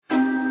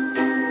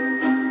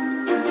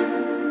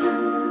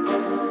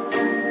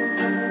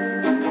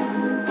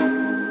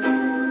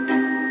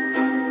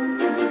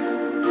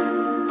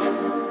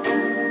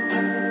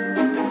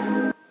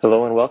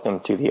welcome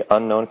to the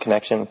Unknown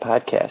Connection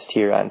podcast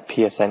here on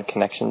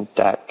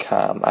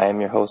psnconnection.com. I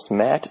am your host,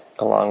 Matt.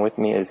 Along with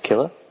me is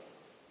Killa.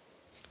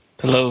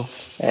 Hello.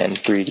 And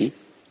 3D.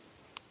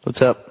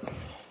 What's up?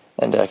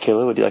 And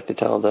Killa, would you like to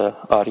tell the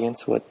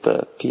audience what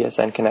the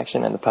PSN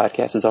Connection and the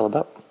podcast is all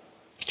about?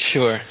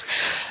 Sure.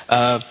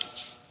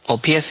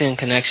 PSN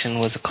Connection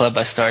was a club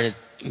I started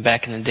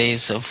back in the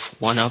days of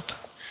 1UP.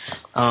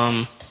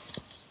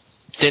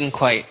 Didn't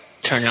quite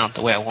turn out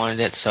the way I wanted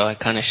it, so I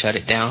kind of shut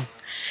it down.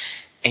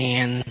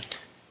 And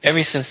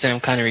ever since then,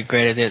 I've kind of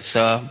regretted it,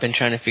 so I've been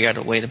trying to figure out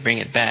a way to bring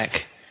it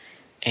back.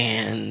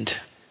 And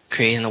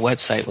creating a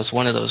website was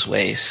one of those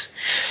ways.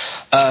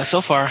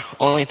 So far,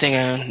 only thing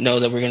I know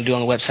that we're going to do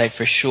on the website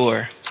for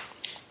sure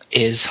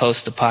is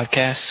host a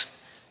podcast,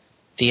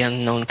 the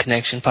Unknown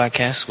Connection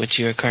podcast, which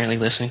you're currently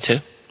listening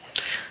to.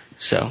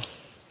 So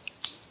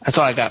that's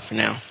all I got for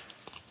now.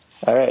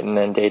 All right, and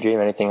then Daydream,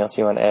 anything else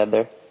you want to add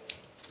there?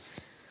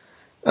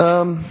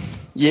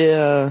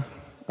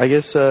 I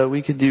guess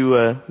we could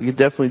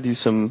definitely do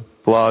some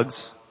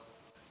blogs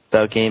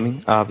about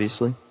gaming,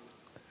 obviously.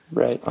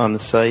 Right. On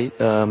the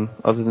site.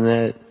 Other than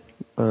that,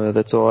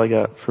 that's all I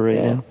got for right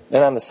now.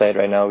 And on the site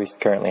right now, we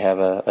currently have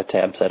a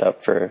tab set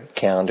up for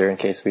calendar in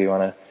case we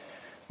want to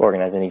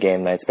organize any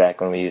game nights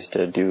back when we used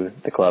to do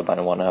the club on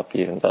 1UP,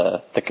 even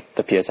the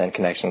PSN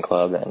Connection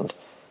Club and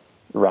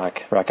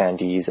Rock on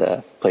D's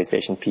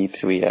PlayStation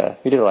Peeps. We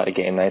did a lot of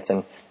game nights,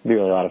 and it'd be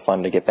really a lot of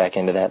fun to get back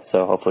into that,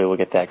 so hopefully we'll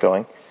get that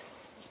going.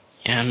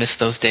 Yeah, I miss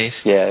those days.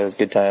 Yeah, it was a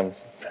good time.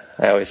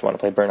 I always want to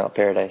play Burnout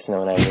Paradise, and then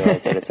when I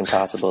realized that it's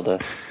impossible to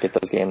get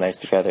those game nights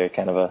together,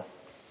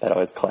 that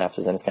always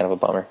collapses, and it's kind of a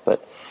bummer.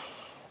 But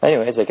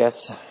anyways, I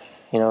guess,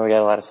 we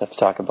got a lot of stuff to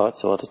talk about,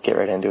 so we'll just get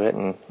right into it,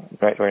 and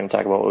we're going to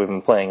talk about what we've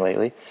been playing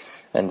lately.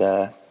 And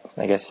I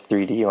guess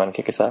 3D, you want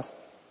to kick us off?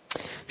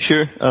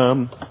 Sure.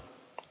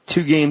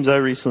 2 games I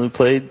recently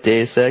played,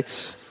 Deus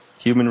Ex,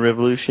 Human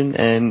Revolution,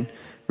 and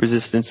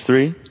Resistance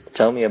 3.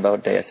 Tell me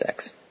about Deus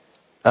Ex.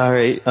 All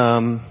right.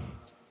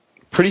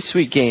 Pretty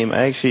sweet game.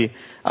 I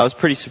was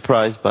pretty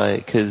surprised by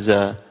it because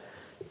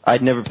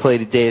I'd never played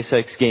a Deus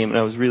Ex game, and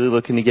I was really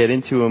looking to get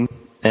into them,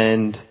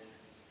 and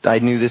I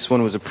knew this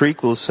one was a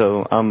prequel,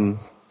 so I'm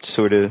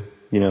sort of,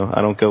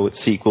 I don't go with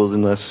sequels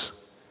unless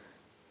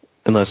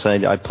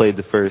I played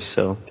the first,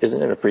 so.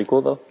 Isn't it a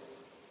prequel, though?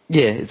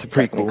 Yeah, it's a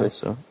prequel,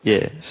 so,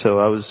 yeah. So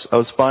I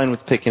was fine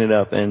with picking it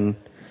up, and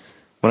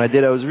when I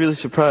did, I was really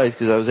surprised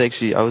because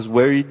I was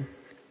worried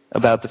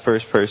about the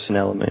first-person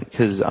element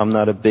because I'm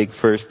not a big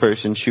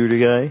first-person shooter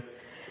guy.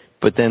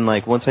 But then,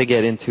 once I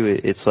get into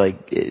it, it's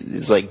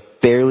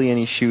barely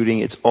any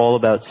shooting. It's all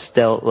about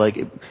stealth,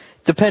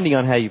 depending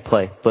on how you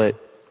play. But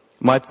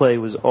my play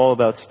was all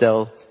about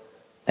stealth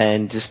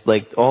and just,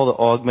 all the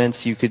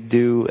augments you could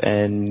do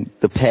and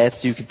the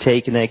paths you could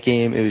take in that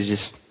game. It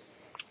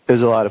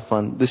was a lot of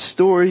fun. The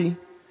story,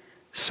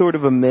 sort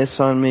of a miss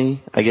on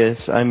me, I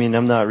guess. I mean,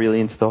 I'm not really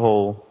into the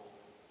whole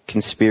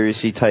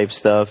conspiracy type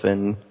stuff,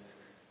 and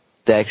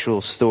the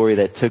actual story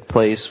that took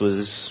place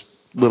was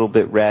a little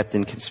bit wrapped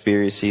in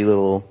conspiracy,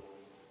 little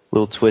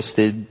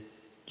twisted,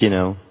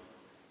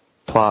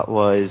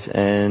 plot-wise,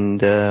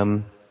 and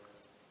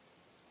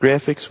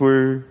graphics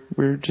were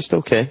just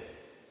okay.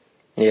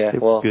 Yeah,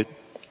 well, good.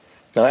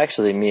 No,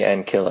 actually, me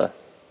and Killa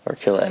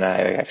and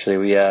I,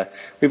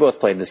 we both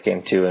played this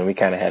game too, and we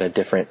kind of had a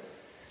different,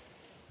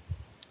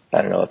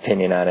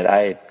 opinion on it.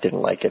 I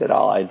didn't like it at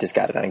all. I just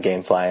got it on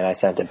GameFly, and I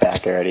sent it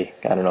back already.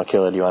 I don't know,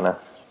 Killa, do you want to?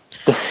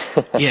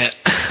 Yeah,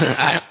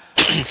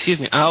 excuse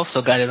me. I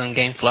also got it on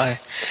GameFly.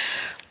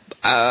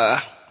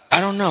 I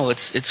don't know.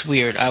 It's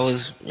weird. I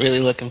was really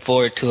looking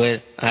forward to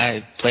it.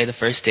 I played the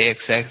first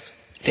Deus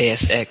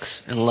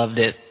Ex and loved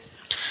it.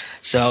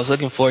 So I was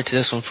looking forward to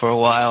this one for a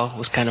while.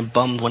 Was kind of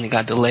bummed when it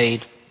got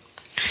delayed.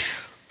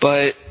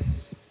 But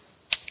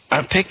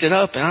I picked it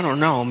up, and I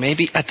don't know.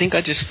 I think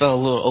I just felt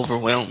a little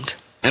overwhelmed.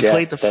 I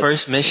played the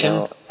first mission.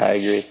 No, I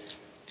agree.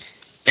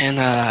 And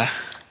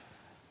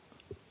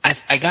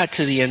I got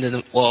to the end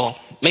of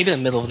maybe the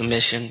middle of the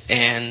mission,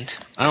 and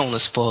I don't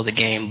want to spoil the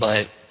game,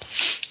 but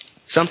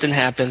something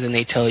happens, and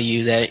they told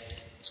me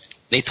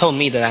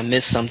that I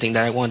missed something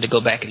that I wanted to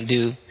go back and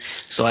do.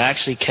 So I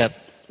actually kept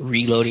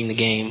reloading the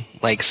game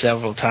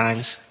several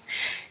times,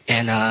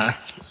 and I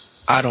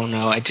don't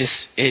know.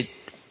 It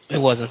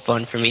wasn't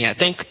fun for me. I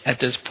think at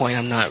this point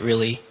I'm not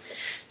really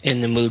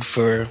in the mood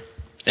for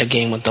a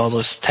game with all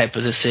those type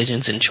of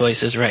decisions and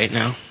choices right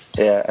now.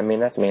 Yeah, I mean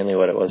that's mainly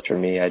what it was for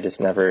me. I just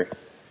never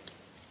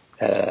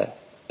had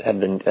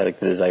the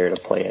desire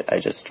to play it.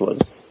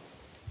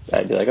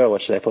 I'd be like, oh,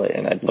 what should I play?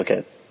 And I'd look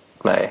at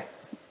my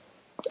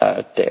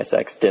Deus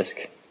Ex disc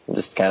and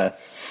just kind of,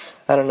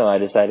 I don't know, I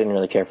didn't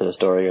really care for the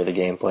story or the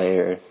gameplay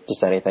or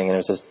just anything, and it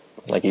was just,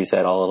 like you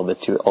said, all a little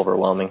bit too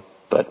overwhelming.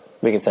 But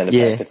we can send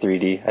it back to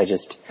 3D.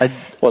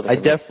 I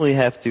definitely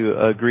have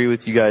to agree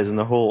with you guys on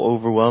the whole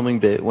overwhelming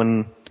bit.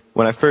 When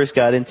I first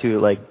got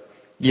into it,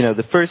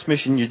 the first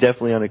mission, you're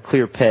definitely on a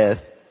clear path,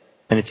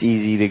 and it's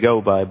easy to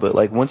go by. But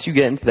once you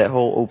get into that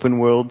whole open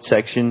world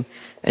section,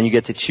 and you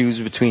get to choose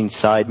between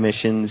side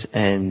missions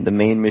and the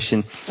main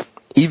mission,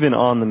 even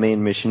on the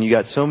main mission, you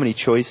got so many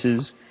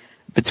choices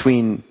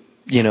between,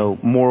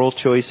 moral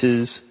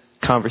choices,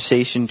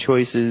 conversation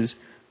choices,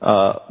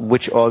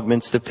 which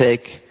augments to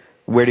pick,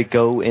 where to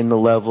go in the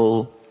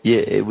level.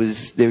 Yeah,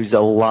 there's a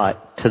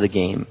lot to the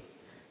game.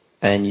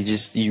 And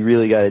you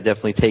really got to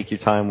definitely take your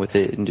time with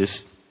it and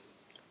just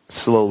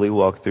slowly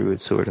walk through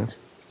it, sort of.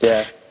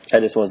 Yeah, I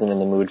just wasn't in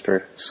the mood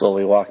for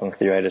slowly walking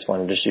through. I just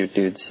wanted to shoot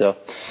dudes, so,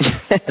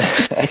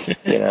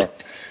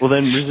 Well,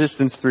 then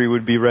Resistance 3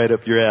 would be right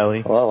up your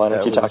alley. Well, why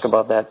don't you talk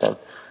about that then?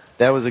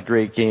 That was a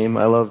great game.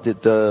 I loved it.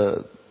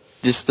 I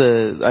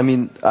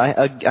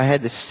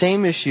had the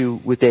same issue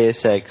with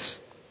Deus Ex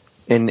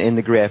in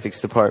the graphics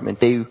department.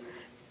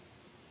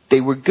 They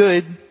were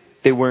good,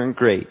 they weren't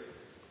great.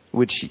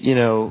 Which,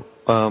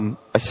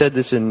 I said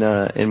this in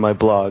my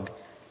blog,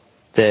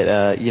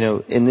 that,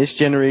 in this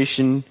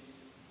generation,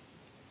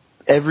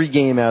 every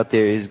game out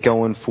there is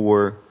going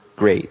for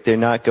great. They're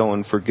not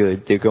going for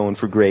good. They're going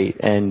for great.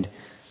 And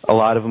a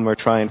lot of them are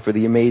trying for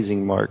the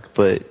amazing mark.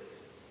 But,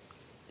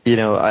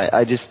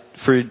 I just,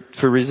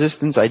 for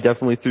Resistance, I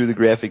definitely threw the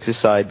graphics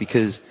aside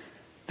because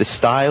the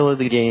style of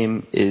the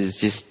game is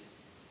just,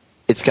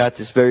 it's got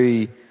this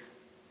very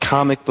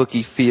comic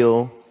booky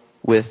feel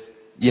with,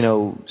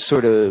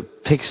 sort of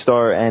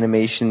Pixar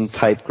animation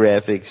type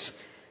graphics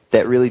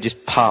that really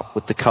just pop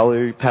with the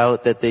color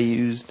palette that they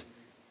used.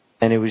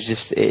 And it was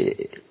just,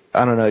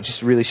 I don't know, it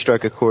just really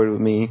struck a chord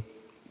with me.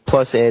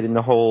 Plus adding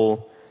the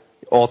whole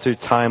altered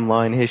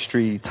timeline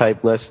history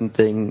type lesson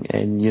thing.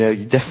 And, you're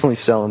definitely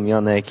selling me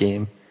on that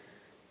game.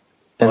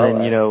 And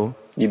then,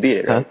 You beat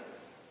it, right? Huh?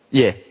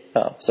 Yeah.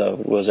 Oh, so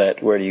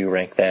where do you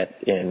rank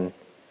that in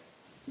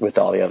with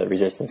all the other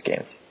Resistance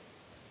games?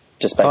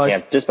 Just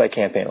by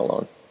campaign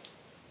alone.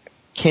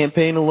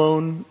 Campaign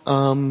alone,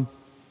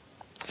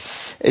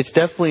 it's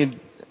definitely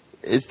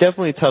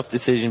a tough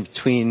decision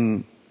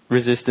between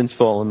Resistance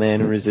Fallen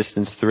Man and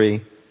Resistance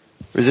 3.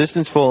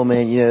 Resistance Fallen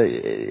Man,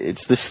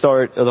 it's the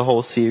start of the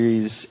whole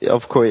series.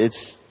 Of course,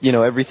 it's,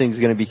 everything's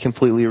going to be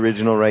completely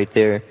original right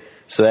there.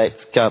 So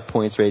that's got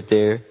points right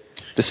there.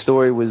 The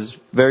story was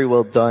very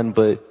well done,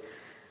 but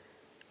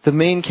the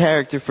main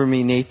character for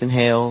me, Nathan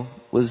Hale,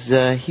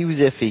 he was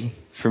iffy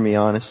for me,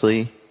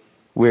 honestly.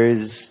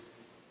 Whereas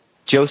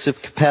Joseph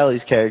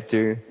Capaldi's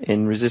character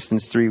in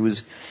Resistance 3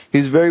 was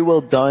very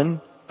well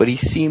done, but he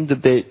seemed a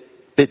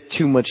bit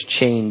too much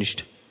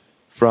changed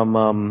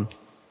from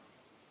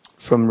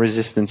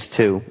Resistance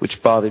 2,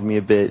 which bothered me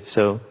a bit.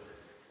 So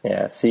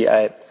yeah, see,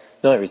 the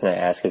only reason I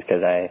ask is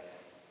because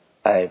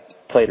I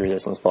played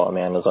Resistance Fallen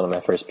Man. It was one of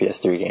my first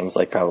PS3 games,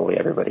 like probably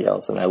everybody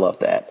else, and I loved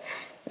that.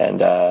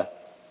 And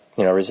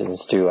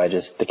Resistance 2,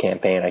 the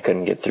campaign, I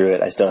couldn't get through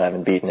it. I still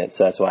haven't beaten it,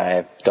 so that's why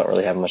I don't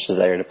really have much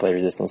desire to play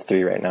Resistance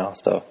 3 right now.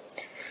 So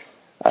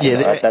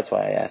that's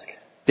why I ask.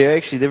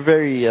 They're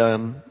very,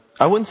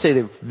 I wouldn't say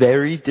they're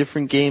very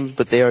different games,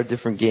 but they are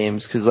different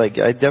games. Cause I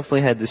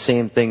definitely had the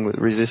same thing with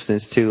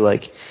Resistance 2.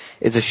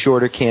 It's a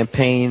shorter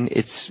campaign.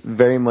 It's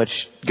very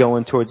much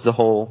going towards the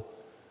whole,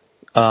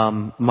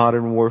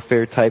 modern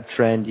warfare type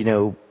trend,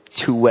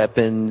 2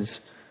 weapons,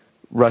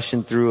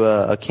 rushing through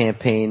a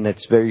campaign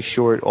that's very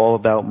short, all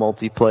about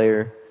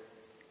multiplayer.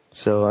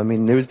 So,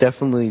 there was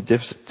definitely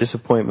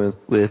disappointment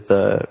with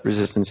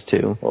Resistance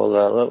 2.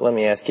 Well, let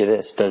me ask you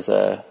this. Does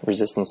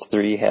Resistance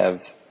 3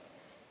 have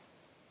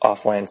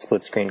offline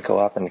split-screen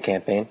co-op in the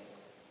campaign?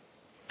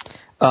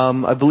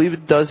 I believe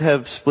it does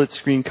have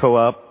split-screen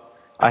co-op.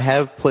 I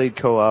have played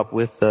co-op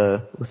with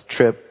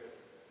Trip.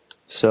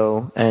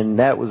 So, and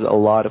that was a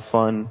lot of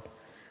fun.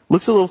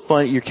 Looks a little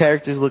funny. Your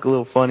characters look a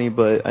little funny,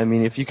 but,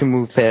 if you can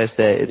move past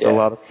that, it's a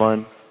lot of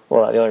fun.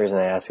 Well, the only reason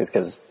I ask is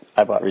because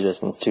I bought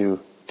Resistance 2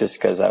 just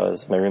because I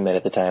was my roommate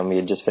at the time. We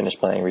had just finished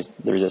playing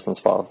the Resistance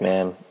Fallen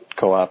Man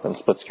co-op and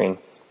split screen.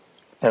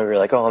 And we were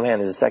like, oh man,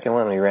 there's a second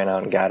one. And we ran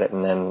out and got it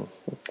and then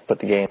put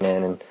the game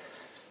in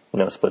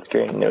and, split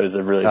screen. And it was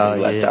a really big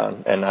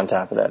letdown. And on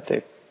top of that,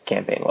 the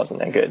campaign wasn't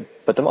that good.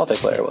 But the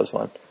multiplayer was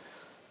fun.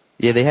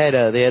 Yeah, they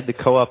had the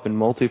co-op and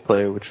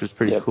multiplayer, which was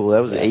pretty cool.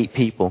 That was 8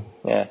 people.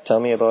 Yeah, tell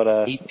me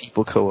about 8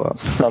 people co-op.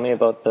 Tell me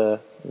about the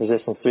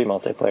Resistance 3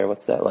 multiplayer.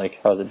 What's that like?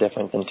 How is it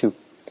different than 2?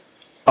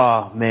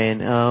 Oh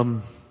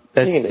man,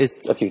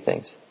 it's a few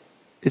things.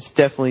 It's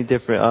definitely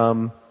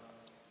different.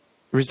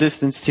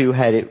 Resistance 2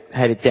 had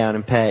it down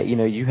and pat.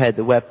 You had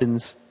the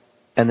weapons,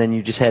 and then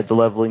you just had the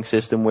leveling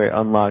system where it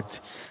unlocked,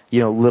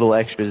 little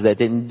extras that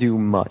didn't do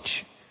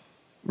much.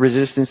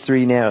 Resistance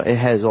 3 now, it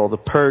has all the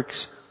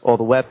perks, all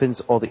the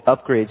weapons, all the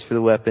upgrades for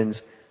the weapons.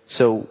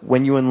 So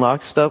when you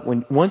unlock stuff,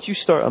 once you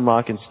start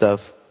unlocking stuff,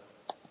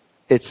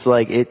 it's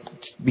like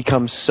it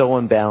becomes so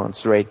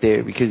unbalanced right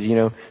there because,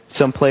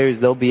 some players,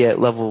 they'll be at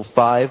level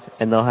 5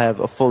 and they'll have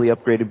a fully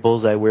upgraded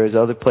bullseye, whereas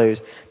other players,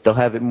 they'll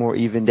have it more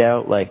evened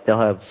out. Like they'll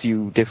have a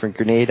few different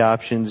grenade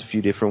options, a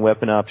few different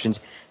weapon options,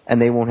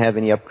 and they won't have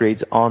any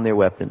upgrades on their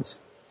weapons.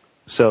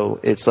 So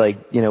it's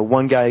like,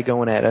 one guy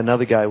going at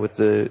another guy with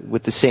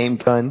the same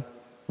gun.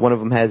 One of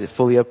them has it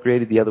fully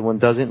upgraded, the other one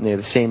doesn't, and they're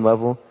the same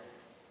level.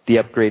 The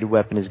upgraded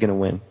weapon is going to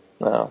win.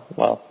 Oh,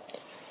 well.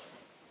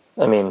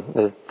 I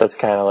mean, that's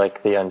kind of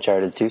like the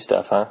Uncharted 2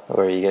 stuff, huh?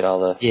 Where you get all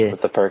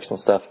the perks and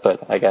stuff.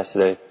 But I guess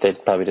they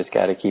probably just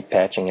got to keep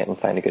patching it and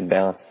find a good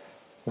balance.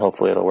 And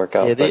hopefully it'll work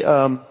out.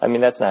 Yeah, I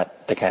mean, that's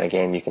not the kind of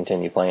game you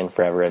continue playing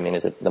forever. I mean,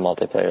 is it the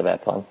multiplayer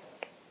that fun?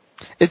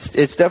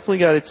 It's definitely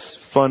got its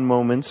fun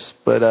moments,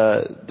 but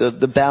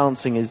the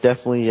balancing is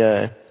definitely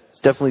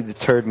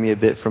deterred me a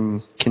bit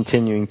from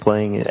continuing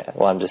playing it. Yeah,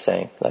 well, I'm just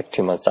saying, like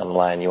 2 months down the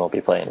line, you won't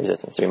be playing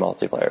Resistance 3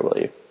 multiplayer, will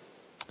you?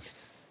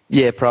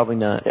 Yeah, probably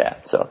not. Yeah,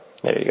 so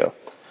there you go.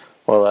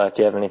 Well,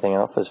 do you have anything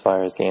else as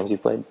far as games you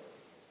played?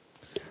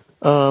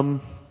 I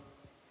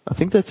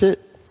think that's it.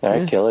 All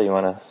right, Killa, you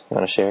wanna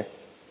share?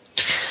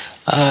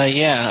 I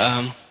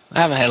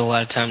haven't had a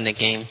lot of time in the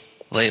game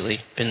lately.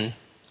 Been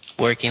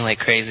working like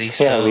crazy.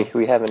 So. Yeah,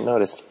 we haven't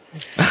noticed.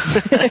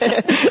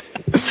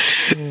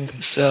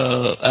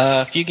 So,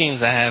 a few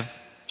games I have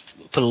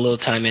put a little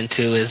time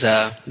into is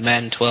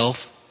Madden 12,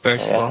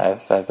 first of all. Yeah,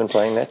 I've been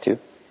playing that too.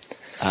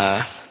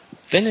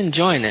 Been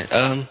enjoying it.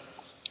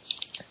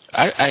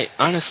 I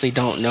honestly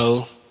don't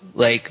know,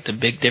 like, the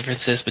big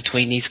differences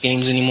between these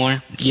games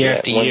anymar year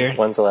after year.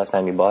 When's the last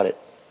time you bought it?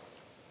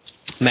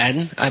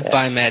 Madden? I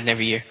buy Madden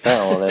every year.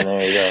 Oh, well, then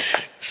there you go.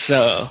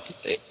 So,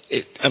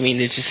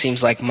 it just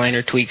seems like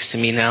minor tweaks to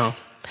me now.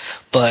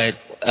 But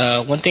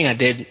one thing I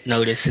did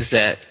notice is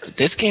that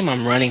this game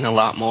I'm running a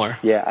lot more.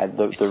 Yeah,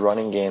 the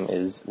running game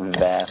is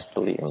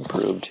vastly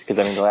improved. Because,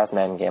 I mean, the last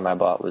Madden game I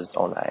bought was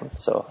 09,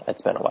 so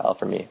it's been a while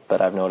for me.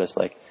 But I've noticed,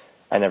 like,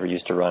 I never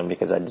used to run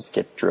because I'd just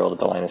get drilled at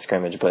the line of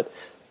scrimmage. But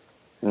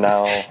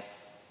now,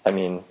 I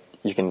mean,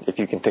 if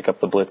you can pick up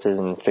the blitzes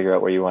and figure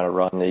out where you want to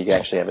run, then you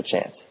actually have a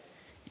chance.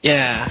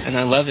 Yeah, and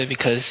I love it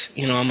because,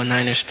 I'm a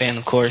Niners fan,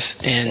 of course,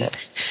 and...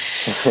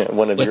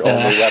 One of your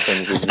only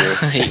weapons is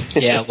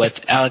your... Yeah, with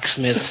Alex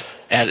Smith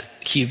at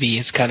QB,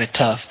 it's kind of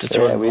tough to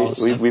throw the ball.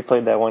 We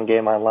played that one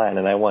game online,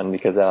 and I won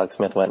because Alex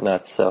Smith went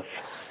nuts, so...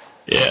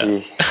 Yeah.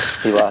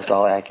 He lost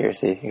all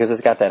accuracy. Because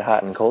it's got that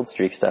hot and cold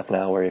streak stuff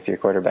now where if your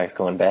quarterback's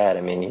going bad,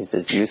 I mean, he's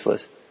just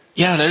useless.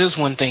 Yeah, that is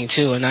one thing,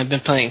 too, and I've been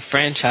playing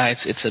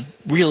franchise. It's a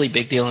really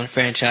big deal in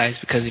franchise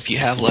because if you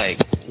have,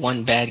 like,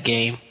 one bad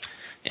game...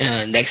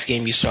 next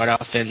game you start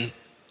off and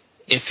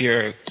if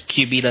your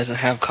QB doesn't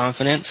have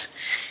confidence,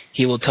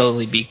 he will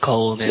totally be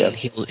cold and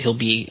he'll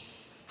be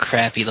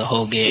crappy the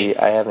whole game. See,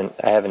 I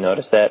haven't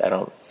noticed that. I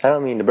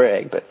don't mean to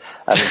brag, but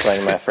I've been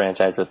playing my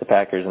franchise with the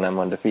Packers and I'm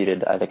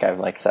undefeated. I think I'm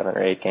like 7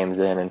 or 8 games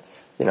in, and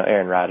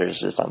Aaron Rodgers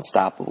is just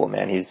unstoppable,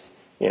 man. He's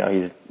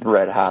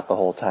red hot the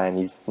whole time.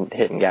 He's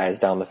hitting guys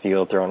down the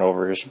field, throwing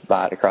over his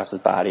body, across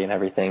his body and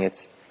everything.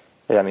 It's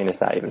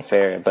not even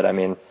fair. But I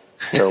mean,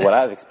 so what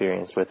I've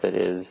experienced with it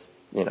is,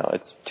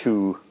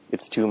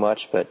 it's too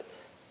much, but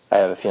I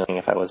have a feeling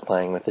if I was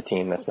playing with a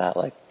team that's not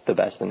like the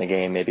best in the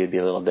game, maybe it'd be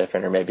a little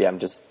different, or maybe I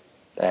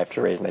have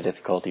to raise my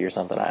difficulty or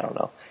something. I don't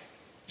know.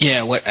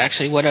 Yeah, what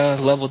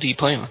level do you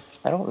play on?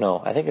 I don't know.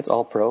 I think it's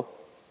all pro.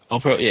 All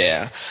pro,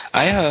 yeah.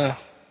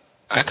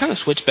 I kind of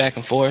switch back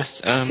and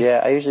forth. Yeah,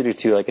 I usually do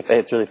too. Like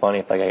it's really funny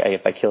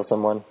if I kill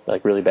someone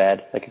like really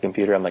bad, like a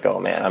computer, I'm like, oh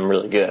man, I'm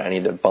really good. I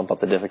need to bump up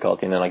the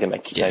difficulty, and then I get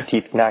my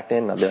teeth knocked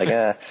in, and I'll be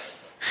like,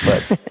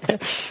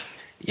 but.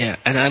 Yeah,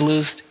 and I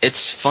lose.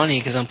 It's funny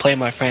because I'm playing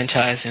my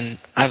franchise, and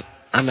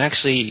I'm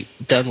actually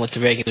done with the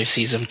regular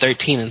season. I'm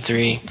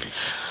 13-3.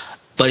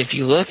 But if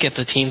you look at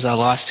the teams I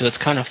lost to, it's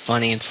kind of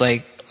funny. It's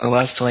like I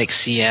lost to like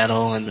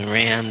Seattle and the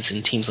Rams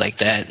and teams like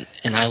that,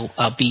 and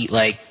I'll beat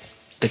like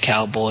the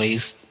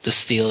Cowboys, the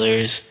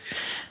Steelers.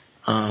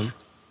 I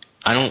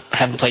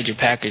haven't played your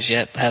Packers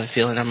yet. I have a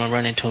feeling I'm gonna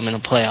run into them in the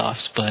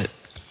playoffs, but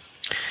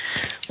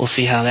we'll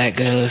see how that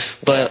goes.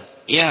 But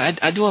yeah,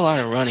 I do a lot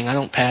of running. I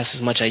don't pass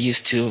as much as I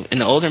used to. In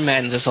the older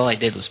Madden, that's all I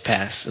did was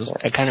pass.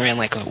 I kind of ran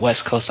like a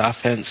West Coast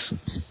offense,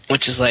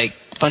 which is like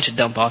a bunch of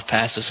dump-off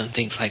passes and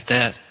things like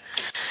that.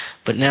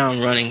 But now I'm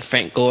running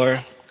Frank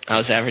Gore. I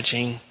was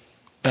averaging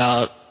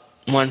about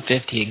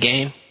 150 a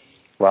game.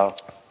 Wow.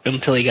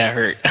 Until he got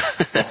hurt.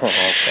 Okay,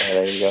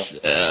 there you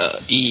go.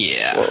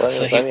 Yeah. Well,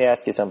 let me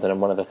ask you something.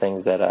 One of the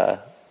things that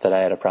I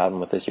had a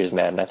problem with this year's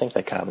Madden, I think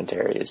the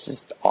commentary is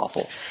just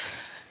awful.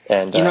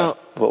 And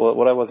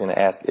what I was going to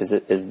ask is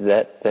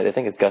that I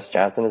think it's Gus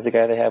Johnson is the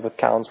guy they have with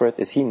Collinsworth.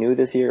 Is he new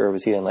this year, or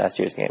was he in last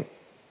year's game?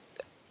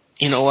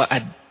 You know what?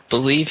 I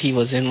believe he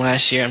was in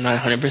last year. I'm not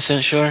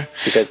 100% sure.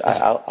 Because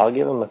I'll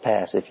give him a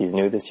pass if he's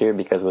new this year,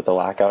 because with the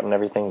lockout and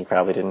everything, he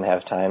probably didn't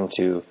have time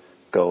to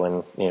go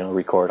and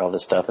record all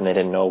this stuff, and they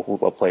didn't know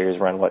what players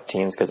run what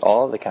teams, because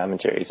all of the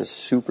commentary is just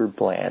super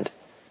bland.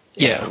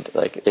 Yeah. And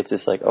it's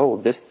just like,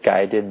 oh, this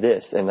guy did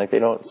this, and they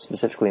don't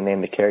specifically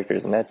name the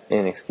characters, and that's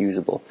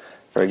inexcusable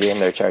for a game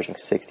they're charging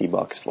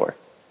 $60 for.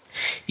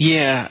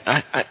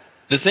 Yeah,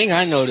 the thing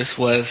I noticed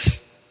was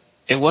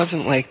it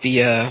wasn't like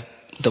the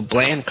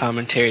bland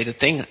commentary. The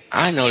thing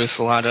I noticed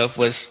a lot of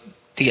was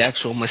the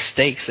actual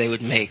mistakes they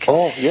would make.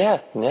 Oh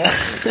yeah,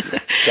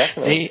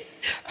 definitely.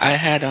 I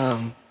had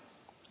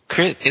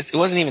Chris. It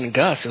wasn't even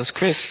Gus. It was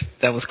Chris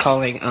that was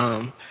calling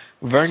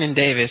Vernon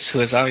Davis,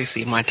 who is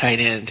obviously my tight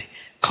end,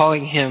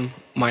 calling him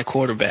my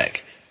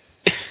quarterback.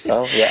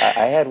 Oh yeah,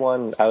 I had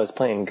one. I was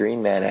playing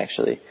Green Man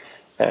actually.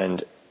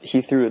 and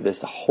he threw this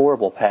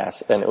horrible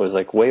pass, and it was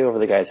like way over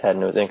the guy's head,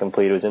 and it was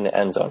incomplete. It was in the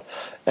end zone.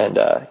 And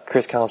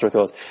Chris Collinsworth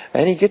goes,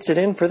 and he gets it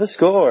in for the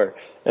score.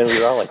 And we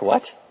were all like,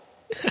 what?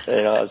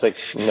 I was like,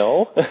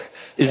 no.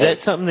 Is that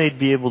something they'd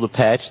be able to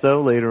patch,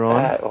 though, later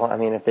on? Well, I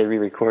mean, if they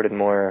re-recorded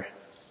more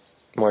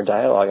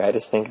dialogue, I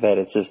just think that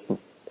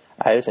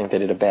I just think they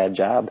did a bad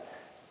job.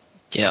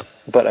 Yep.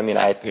 But I mean,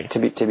 to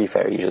be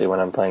fair, usually when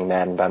I'm playing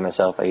Madden by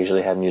myself, I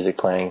usually have music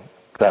playing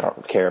because I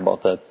don't care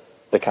about the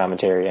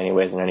commentary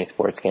anyways in any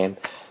sports game.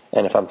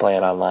 And if I'm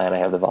playing online, I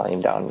have the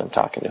volume down and I'm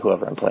talking to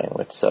whoever I'm playing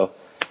with. So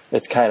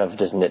it's kind of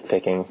just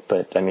nitpicking,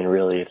 but I mean,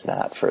 really, it's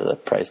not for the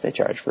price they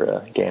charge for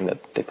a game that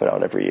they put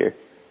out every year.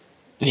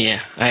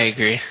 Yeah, I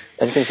agree.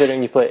 And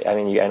considering you play, I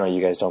mean, I know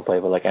you guys don't play,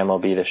 but like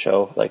MLB The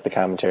Show, like the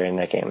commentary in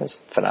that game is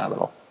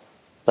phenomenal.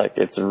 Like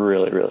it's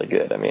really, really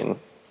good. I mean,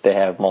 they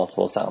have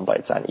multiple sound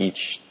bites on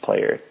each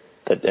player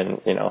and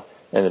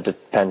it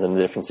depends on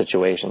the different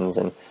situations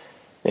and,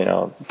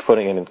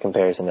 putting it in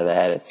comparison to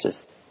that,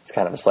 it's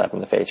kind of a slap in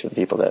the face for the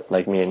people that,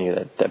 like me and you,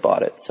 that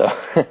bought it, so.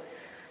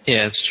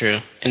 Yeah, it's true.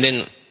 And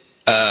then,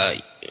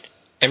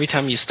 every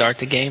time you start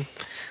the game,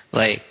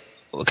 like,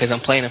 because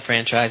I'm playing a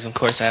franchise, of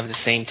course I have the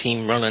same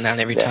team rolling out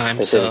every time.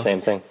 They say the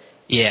same thing.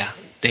 Yeah,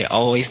 they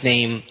always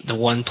name the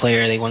one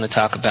player they want to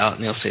talk about,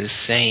 and they'll say the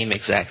same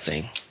exact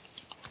thing.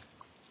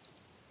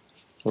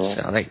 Yeah.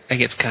 So that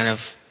gets kind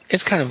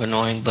of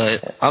annoying,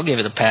 but I'll give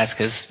it a pass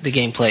because the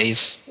game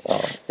plays.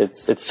 Oh,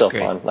 it's still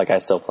fun. Like I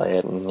still play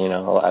it, and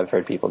I've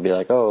heard people be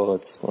like, "Oh,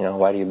 it's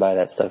why do you buy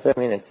that stuff?" I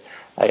mean,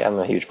 I'm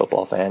a huge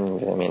football fan.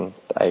 I mean,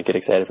 I get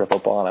excited for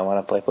football, and I want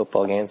to play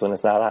football games when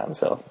it's not on.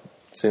 So,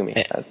 sue me.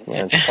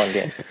 It's a fun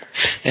game.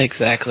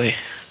 Exactly.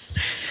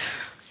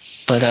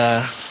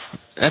 But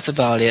that's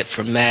about it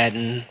for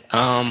Madden.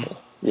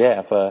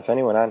 Yeah, if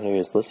anyone on here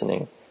is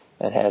listening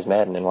and has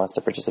Madden and wants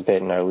to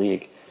participate in our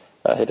league,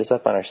 hit us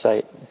up on our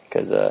site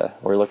because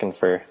we're looking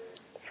for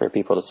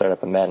people to start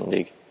up a Madden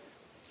league.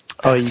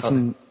 Oh,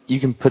 you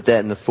can put that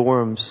in the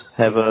forums.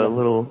 Have a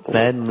little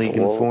Madden league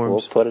in the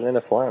forums. We'll put it in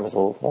the forums.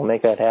 We'll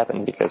make that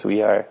happen because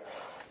we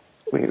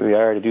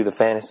already do the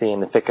fantasy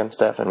and the pick'em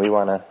stuff, and we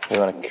want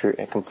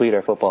to complete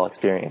our football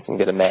experience and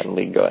get a Madden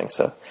league going.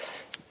 So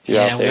if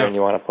you're out there and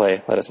you want to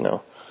play, let us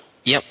know.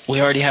 Yep,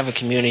 we already have a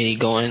community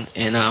going,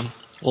 and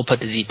we'll put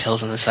the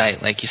details on the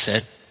site, like you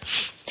said.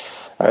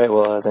 All right.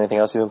 Well, is there anything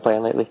else you've been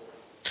playing lately?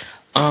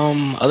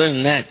 Other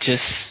than that,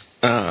 just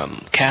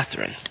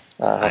Catherine.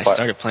 I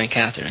started playing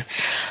Catherine.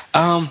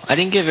 I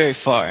didn't get very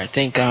far. I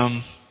think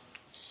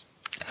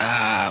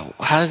how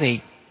do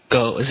they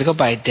go? Does it go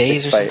by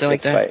days or something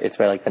like that? It's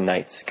by like the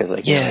nights, because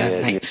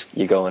nights.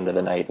 You go into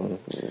the night and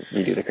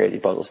you do the crazy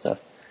puzzle stuff.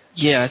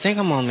 Yeah, I think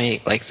I'm on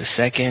like the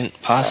second,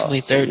 possibly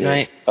third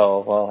night.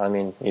 Oh well, I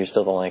mean, you're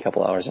still only a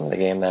couple hours into the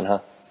game then, huh?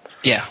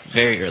 Yeah,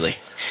 very early.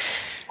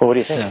 Well, what do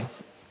you think?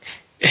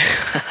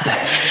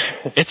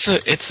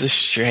 It's a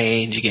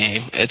strange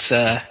game. It's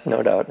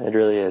no doubt, it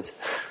really is.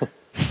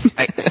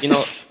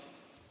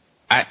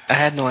 I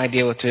had no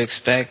idea what to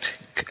expect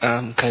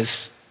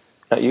because.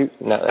 Sorry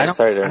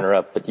to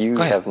interrupt, but you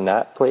have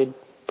not played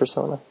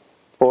Persona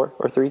 4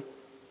 or 3?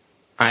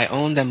 I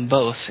own them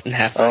both and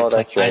have not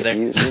played that's right. either.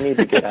 You need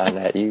to get on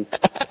that. I'm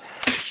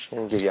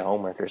going to give you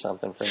homework or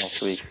something for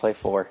next week. Play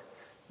 4.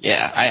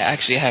 Yeah, I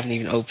actually haven't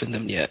even opened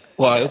them yet.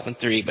 Well, I opened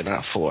 3, but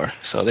not 4,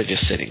 so they're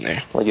just sitting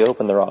there. Well, you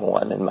opened the wrong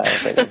one, in my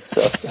opinion.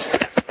 So.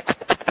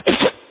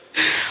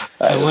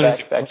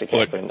 Back to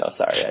Catherine. No,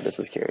 sorry, I just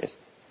was curious.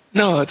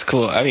 No, it's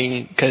cool. I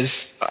mean, because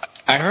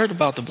I heard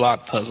about the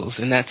block puzzles,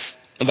 and that's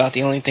about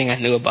the only thing I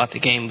knew about the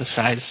game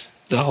besides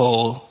the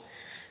whole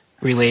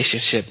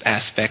relationship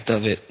aspect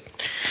of it.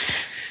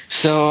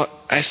 So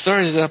I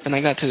started up, and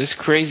I got to this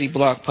crazy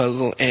block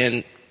puzzle,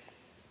 and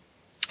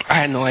I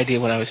had no idea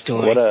what I was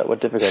doing. What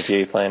difficulty are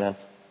you playing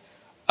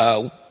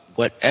on?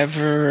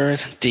 Whatever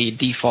the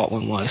default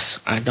one was.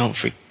 I don't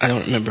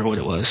remember what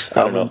it was.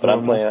 I don't know, but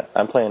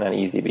I'm playing on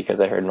easy because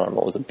I heard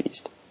normal was a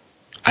beast.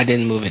 I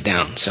didn't move it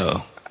down,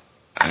 so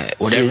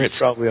whatever it's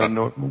probably on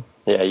normal.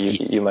 Yeah,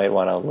 you might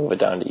want to move it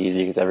down to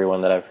easy because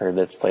everyone that I've heard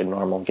that's played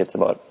normal gets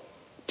about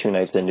 2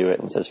 nights into it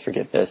and says,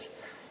 "Forget this."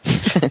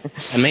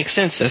 It makes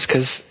sense.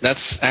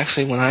 That's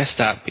actually when I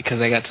stopped because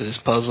I got to this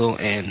puzzle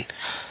and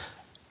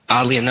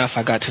oddly enough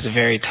I got to the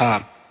very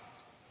top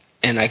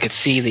and I could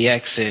see the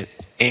exit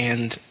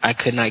and I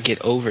could not get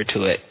over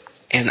to it,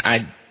 and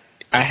I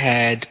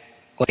had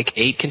like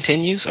 8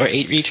 continues or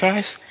 8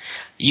 retries,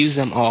 used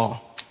them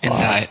all and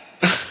died.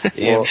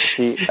 Well,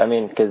 see, I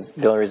mean, because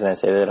the only reason I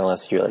say that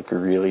unless you like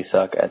really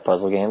suck at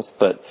puzzle games,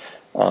 but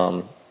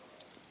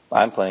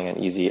I'm playing on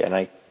easy and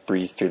I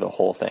breezed through the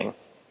whole thing.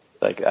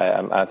 Like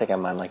I think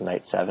I'm on like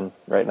night 7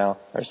 right now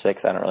or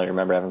 6. I don't really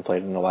remember. I haven't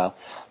played in a while,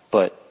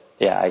 but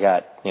yeah, I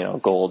got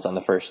golds on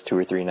the first 2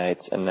 or 3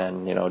 nights, and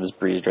then just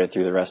breezed right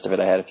through the rest of it.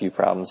 I had a few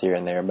problems here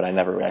and there, but I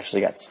never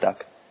actually got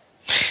stuck.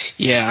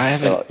 Yeah, I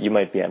haven't. So you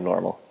might be on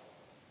normal.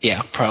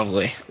 Yeah,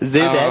 probably. Is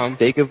there that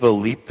big of a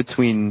leap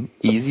between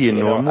easy and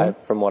normal?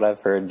 From what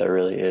I've heard, there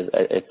really is.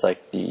 It's like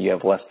you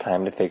have less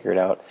time to figure it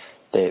out.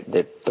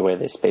 The way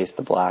they space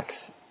the blocks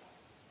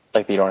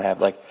like you don't have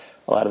like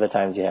a lot of the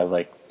times you have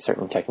like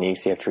certain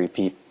techniques you have to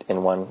repeat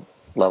in one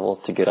level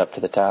to get up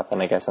to the top,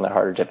 and I guess in the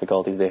harder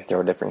difficulties they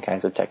throw different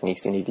kinds of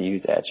techniques you need to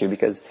use at you,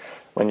 because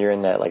when you're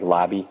in that like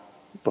lobby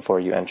before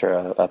you enter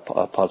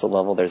a puzzle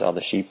level, there's all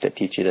the sheep that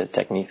teach you the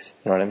techniques.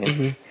 You know what I mean?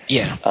 Mm-hmm.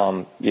 Yeah.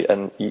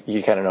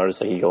 You kind of notice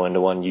like you go into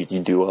one, you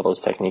do all those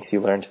techniques you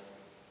learned.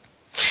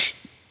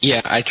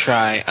 Yeah, I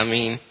try. I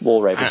mean,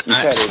 well, right, but you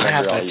try to remember I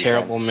have all a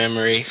terrible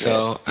memory,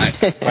 so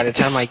by the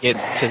time I get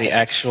to the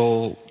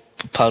actual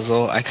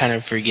puzzle, I kind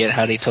of forget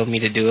how they told me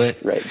to do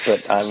it. Right,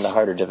 but on the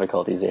harder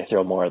difficulties, they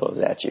throw more of those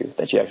at you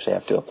that you actually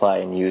have to apply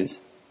and use.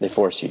 They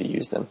force you to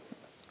use them.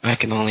 I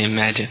can only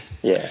imagine.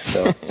 Yeah,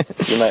 so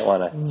you might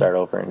want to start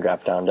over and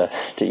drop down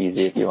to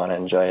easy if you want to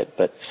enjoy it.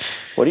 But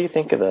what do you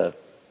think of the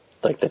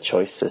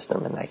choice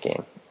system in that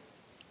game?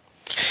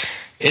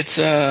 It's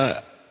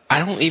I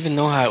don't even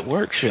know how it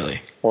works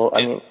really. Well,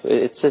 I mean,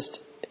 it's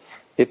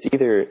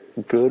either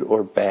good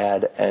or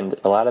bad, and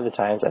a lot of the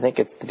times I think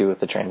it's to do with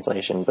the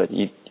translation, but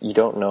you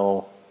don't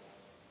know.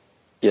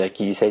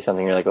 You say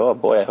something, you're like, oh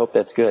boy, I hope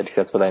that's good, because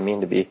that's what I mean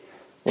to be.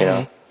 You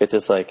know, it's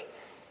just like.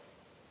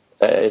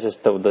 It's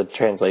just the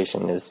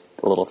translation is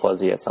a little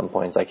fuzzy at some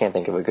points. I can't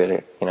think of a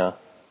good,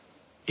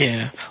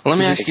 Yeah. Well, let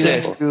me ask you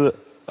this.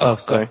 Oh,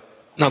 sorry.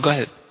 No, go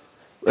ahead.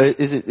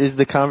 Is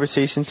the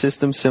conversation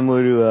system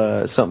similar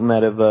to something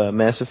out of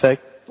Mass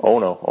Effect? Oh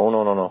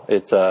no.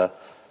 It's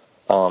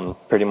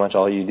pretty much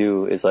all you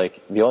do is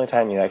like the only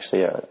time you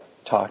actually are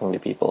talking to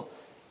people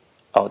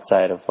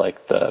outside of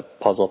like the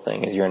puzzle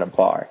thing is you're in a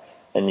bar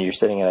and you're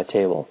sitting at a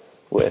table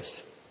with,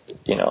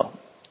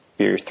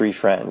 your 3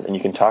 friends, and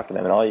you can talk to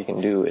them, and all you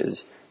can do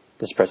is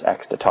just press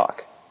X to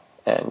talk,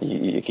 and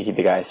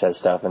the guy says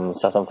stuff, and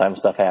sometimes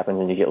stuff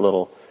happens, and you get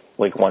little,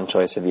 like, one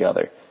choice or the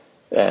other,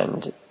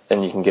 and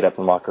then you can get up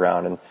and walk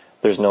around, and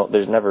there's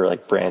never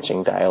like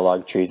branching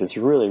dialogue trees. It's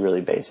really,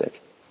 really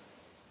basic.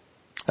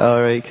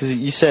 All right, because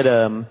you said,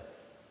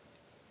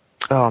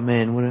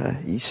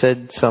 you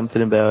said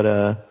something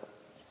about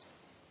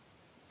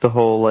the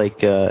whole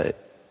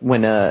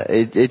when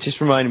it just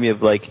reminded me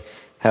of like.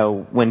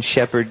 How when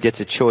Shepard gets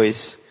a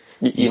choice,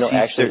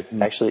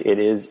 actually, it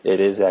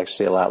is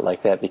actually a lot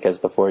like that, because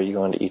before you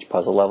go into each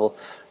puzzle level,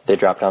 they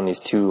drop down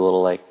these 2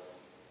 little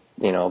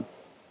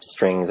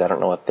strings. I don't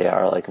know what they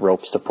are, like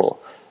ropes to pull.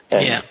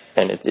 And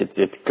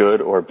it's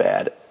good or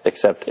bad,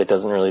 except it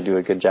doesn't really do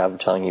a good job of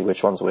telling you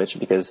which one's which,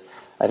 because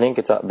I think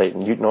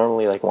you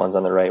normally like one's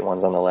on the right,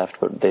 one's on the left,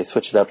 but they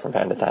switch it up from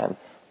time to time.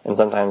 And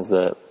sometimes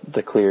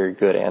the clear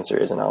good answer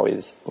isn't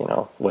always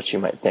what you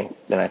might think,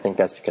 and I think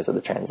that's because of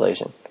the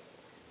translation.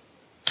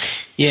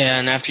 Yeah,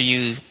 and after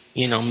you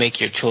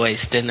make your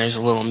choice, then there's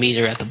a little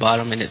meter at the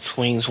bottom, and it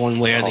swings one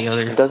way or the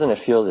other. Doesn't it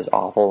feel just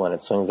awful when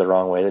it swings the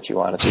wrong way that you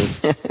want it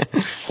to?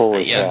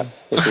 Holy crap!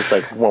 It's just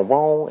like whoa,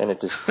 whoa, and it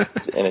just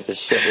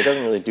shit. It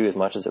doesn't really do as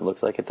much as it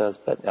looks like it does,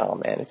 but oh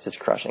man, it's just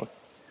crushing.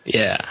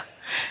 Yeah,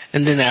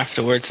 and then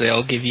afterwards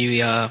they'll give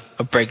you a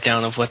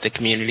breakdown of what the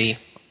community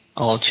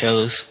all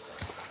chose.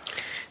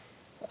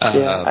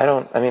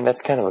 I mean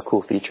that's kind of a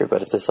cool feature,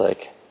 but it's just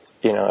like.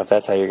 If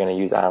that's how you're going to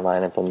use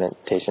online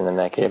implementation in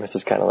that game, it's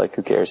just kind of like,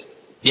 who cares?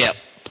 Yeah,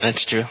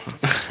 that's true.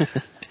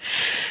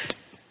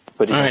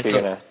 But do you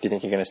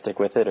think you're gonna stick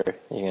with it, or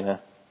are you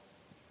gonna?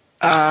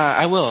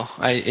 I will.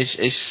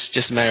 It's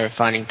just a matter of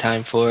finding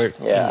time for it.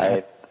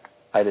 Yeah,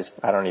 I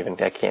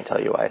can't tell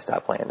you why I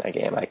stopped playing that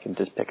game. I could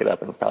just pick it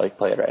up and probably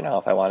play it right now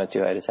if I wanted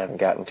to. I just haven't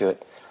gotten to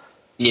it.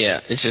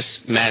 Yeah, it's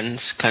just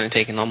Madden's kind of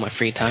taking all my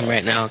free time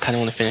right now. I kind of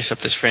want to finish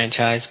up this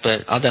franchise,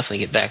 but I'll definitely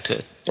get back to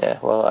it. Yeah,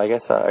 well, I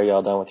guess, are you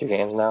all done with your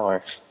games now,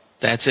 or?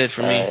 That's it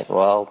for me. All right, well,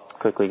 I'll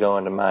quickly go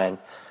into mine.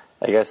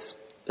 I guess,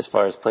 as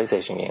far as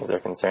PlayStation games are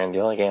concerned, the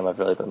only game I've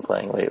really been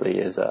playing lately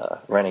is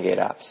Renegade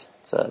Ops.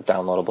 It's a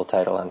downloadable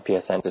title on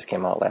PSN, just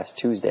came out last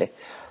Tuesday.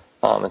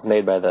 It's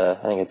made by I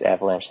think it's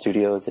Avalanche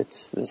Studios.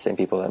 It's the same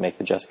people that make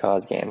the Just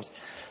Cause games.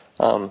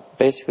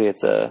 Basically,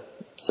 it's a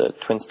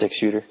twin-stick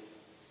shooter.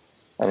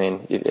 I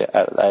mean,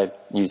 I've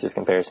used this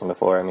comparison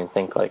before. I mean,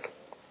 think like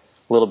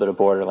a little bit of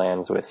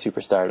Borderlands with Super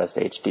Stardust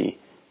HD.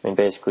 I mean,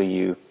 basically,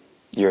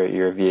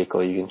 you're a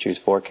vehicle. You can choose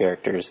 4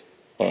 characters,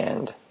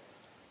 and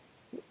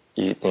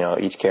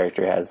each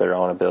character has their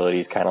own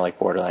abilities, kind of like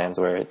Borderlands,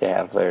 where they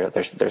have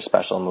their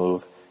special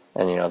move,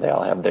 and they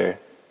all have their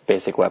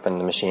basic weapon,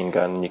 the machine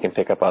gun. And you can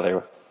pick up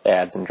other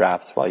adds and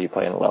drops while you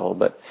play in the level,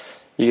 but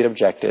you get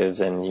objectives,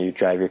 and you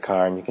drive your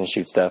car, and you can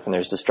shoot stuff, and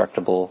there's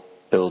destructible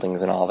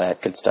buildings and all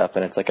that good stuff,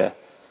 and it's like a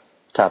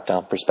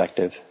top-down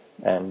perspective,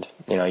 and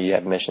you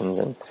have missions,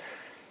 and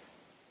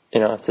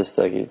it's just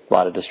like a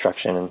lot of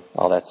destruction and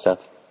all that stuff.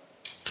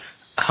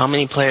 How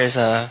many players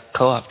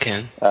co-op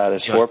can?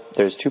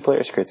 There's 2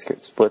 players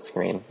split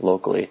screen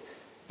locally,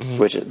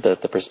 which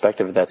the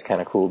perspective of that's kind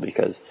of cool,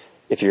 because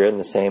if you're in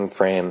the same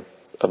frame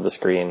of the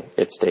screen,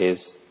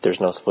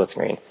 there's no split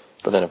screen.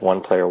 But then if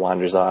one player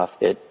wanders off,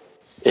 it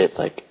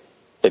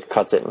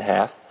cuts it in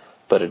half,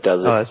 but it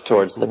does it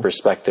towards the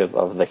perspective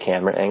of the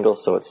camera angle,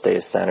 so it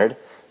stays centered.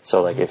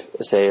 So like if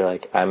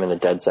I'm in the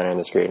dead center of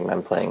the screen and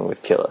I'm playing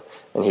with Killa,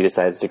 and he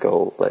decides to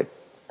go like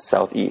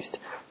southeast,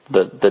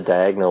 the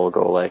diagonal will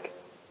go like,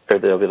 or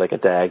there'll be like a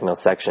diagonal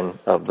section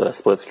of the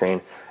split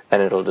screen,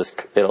 and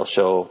it'll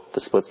show the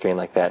split screen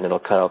like that, and it'll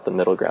cut out the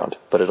middle ground,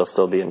 but it'll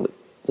still be in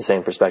the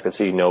same perspective,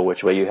 so you know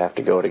which way you have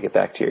to go to get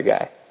back to your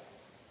guy,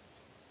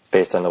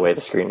 based on the way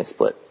the screen is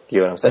split. You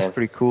know what I'm saying? That's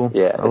pretty cool.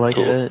 Yeah, I like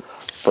cool. that.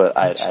 But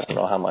I don't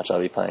know how much I'll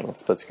be playing in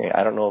split screen.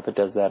 I don't know if it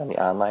does that on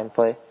the online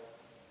play,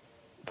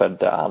 but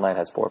the online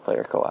has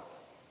 4-player co-op.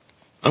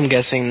 I'm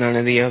guessing none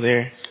of the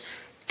other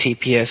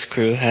TPS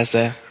crew has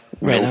that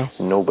now.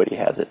 Nobody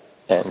has it,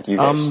 and you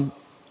guys.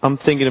 I'm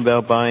thinking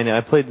about buying it.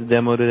 I played the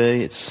demo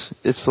today.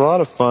 It's a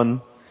lot of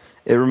fun.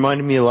 It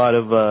reminded me a lot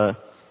of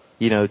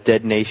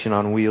Dead Nation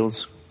on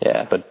wheels.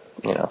 Yeah, but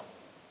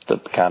the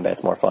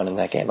combat's more fun in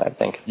that game, I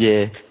think.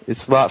 Yeah,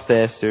 it's a lot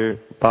faster,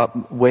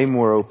 way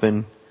more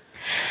open,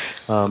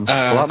 a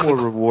lot more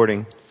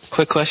rewarding.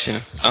 Quick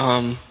question.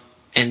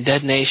 In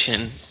Dead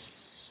Nation,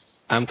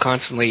 I'm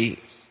constantly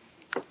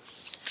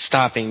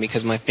stopping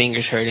because my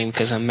finger's hurting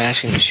because I'm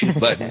mashing the shoot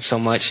button so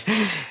much.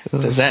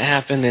 Does that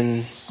happen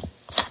in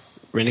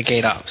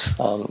Renegade Ops?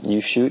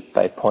 You shoot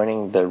by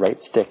pointing the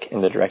right stick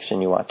in the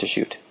direction you want to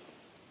shoot.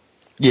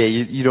 Yeah,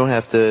 you don't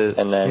have to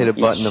hit a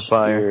button to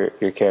fire.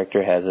 Your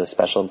character has a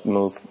special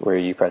move where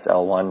you press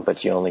L1,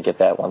 but you only get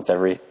that once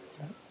every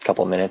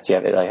couple minutes.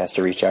 It has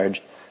to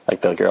recharge.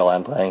 Like the girl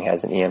I'm playing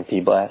has an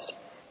EMP blast.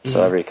 Mm-hmm.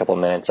 So every couple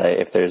minutes,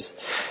 if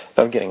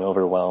I'm getting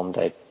overwhelmed,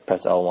 I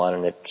press L1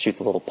 and it shoots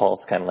a little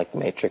pulse, kind of like the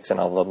Matrix, and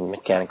all the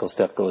mechanical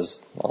stuff goes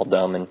all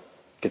dumb and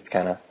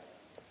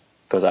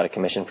goes out of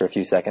commission for a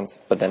few seconds.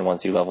 But then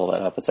once you level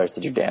that up, it starts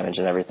to do damage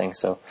and everything.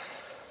 So,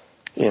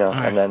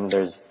 right. And then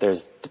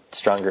there's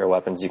stronger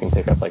weapons you can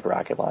pick up, like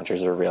rocket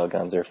launchers or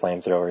railguns or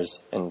flamethrowers,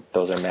 and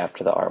those are mapped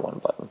to the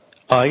R1 button.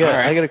 Oh, I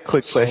got a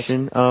quick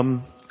question.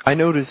 I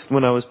noticed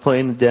when I was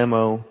playing the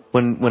demo,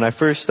 when I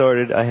first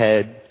started,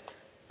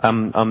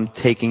 I'm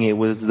taking it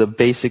was the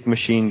basic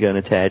machine gun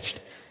attached.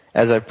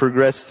 As I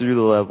progressed through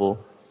the level,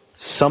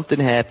 something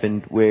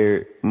happened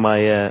where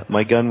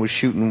my gun was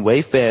shooting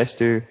way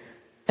faster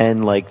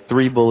and like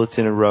 3 bullets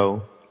in a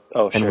row.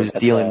 Oh, sure. And was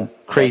dealing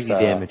crazy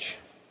damage.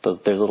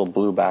 There's little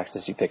blue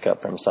boxes you pick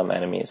up from some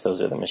enemies.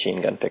 Those are the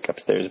machine gun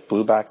pickups. There's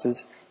blue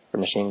boxes for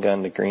machine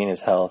gun. The green is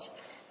health,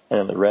 and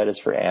then the red is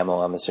for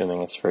ammo. I'm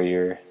assuming it's for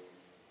your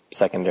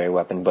secondary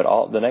weapon. But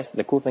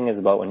the cool thing is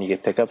about when you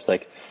get pickups,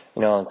 like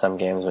in some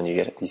games when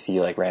you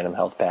see like random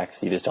health packs,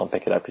 you just don't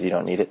pick it up because you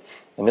don't need it.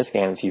 In this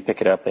game, if you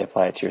pick it up, they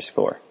apply it to your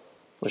score,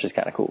 which is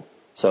kind of cool.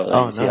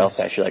 So you see health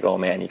packs, you're like, oh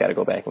man, you got to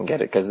go back and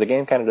get it, because the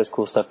game kind of does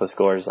cool stuff with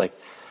scores. Like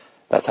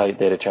that's how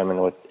they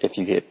determine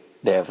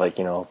they have like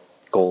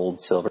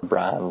gold, silver,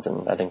 bronze,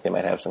 and I think they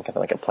might have some kind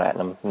of like a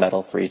platinum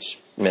medal for each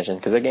mission,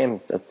 because the game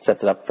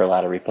sets it up for a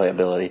lot of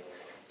replayability,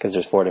 because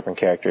there's 4 different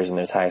characters and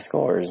there's high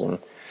scores and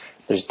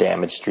there's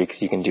damage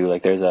streaks you can do.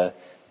 Like there's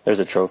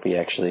a trophy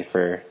actually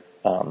for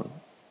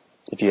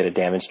if you had a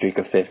damage streak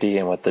of 50,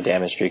 and what the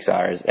damage streaks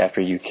are is after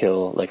you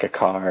kill like a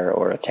car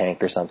or a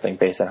tank or something,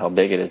 based on how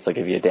big it is. Like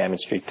if you have a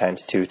damage streak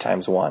times 2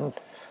 times 1,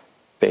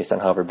 based on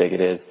however big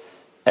it is,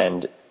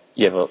 and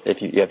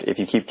if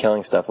you keep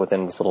killing stuff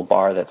within this little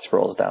bar that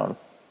scrolls down,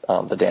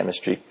 the damage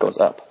streak goes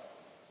up,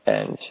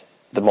 and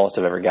the most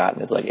I've ever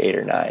gotten is like 8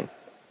 or 9.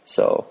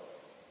 So,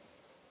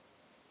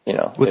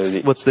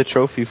 what's the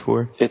trophy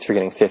for? It's for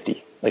getting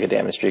 50, like a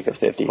damage streak of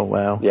 50. Oh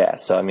wow! Yeah,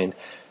 so I mean,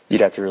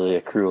 you'd have to really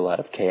accrue a lot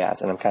of chaos,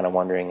 and I'm kind of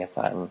wondering if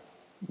I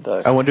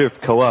wonder if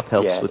co-op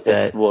helps with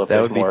that. Well,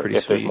 that would be pretty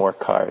sweet. If there's more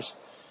cars,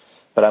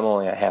 but I'm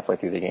only halfway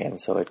through the game,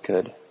 so it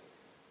could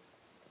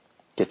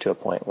get to a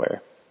point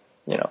where,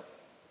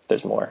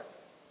 there's more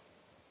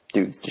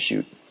dudes to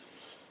shoot.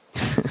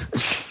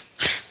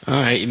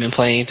 Alright, you been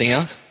playing anything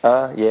else?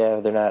 Yeah,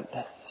 they're not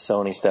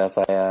Sony stuff.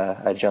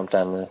 I jumped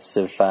on the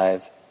Civ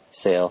 5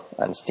 sale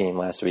on Steam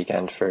last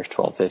weekend for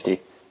 $12.50.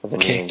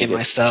 Kicking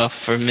myself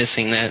for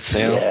missing that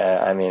sale.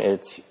 Yeah, I mean,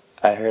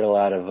 I heard a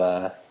lot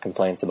of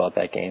complaints about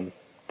that game,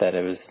 that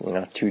it was,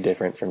 too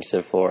different from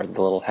Civ 4.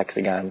 The little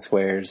hexagon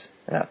squares,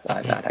 not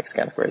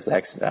hexagon squares, the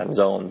hexagon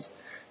zones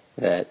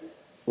that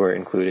were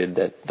included,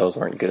 that those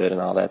weren't good and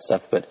all that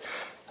stuff. But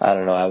I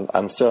don't know,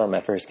 I'm still on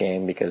my first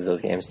game, because those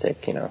games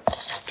take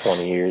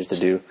 20 years to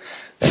do.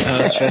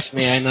 Trust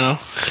me, I know.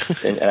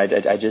 and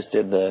I just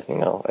did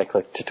I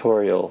clicked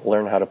tutorial,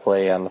 learn how to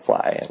play on the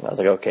fly, and I was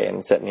like, okay, and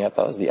it set me up.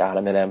 I was the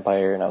Ottoman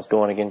Empire, and I was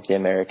going against the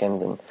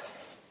Americans, and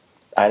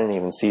I didn't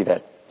even see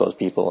those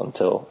people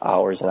until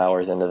hours and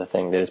hours into the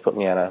thing. They just put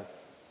me on a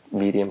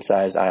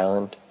medium-sized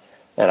island,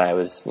 and I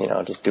was,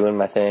 just doing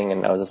my thing,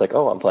 and I was just like,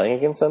 oh, I'm playing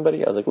against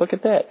somebody? I was like, look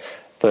at that.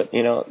 But,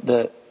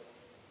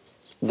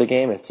 the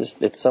game,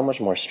 it's so much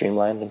more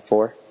streamlined than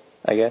 4,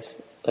 I guess.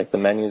 Like, the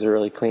menus are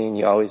really clean.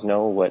 You always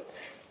know what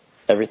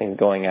everything's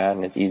going on,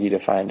 and it's easy to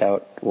find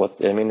out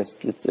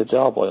it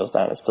all boils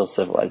down. It's still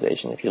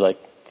Civilization. If you like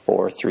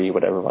 4, 3,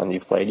 whatever one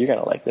you've played, you're going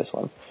to like this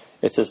one.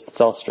 It's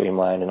all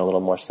streamlined and a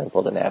little more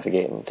simple to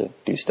navigate and to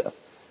do stuff.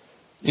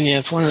 Yeah,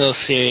 it's one of those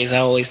series I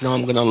always know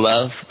I'm going to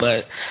love,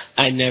 but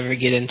I never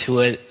get into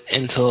it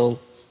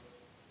until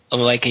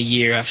like a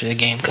year after the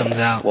game comes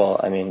out. Well,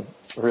 I mean,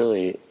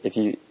 really, if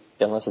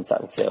unless it's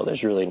on sale,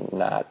 there's really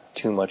not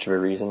too much of a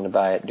reason to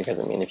buy it, because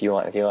I mean, if you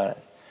want to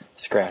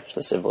scratch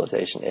the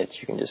Civilization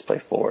itch, you can just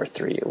play 4 or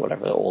 3 or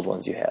whatever the old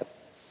ones you have.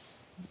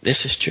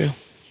 This is true.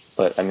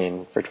 But I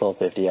mean, for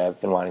 $12.50,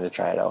 I've been wanting to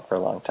try it out for a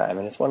long time,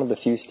 and it's one of the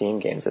few Steam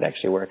games that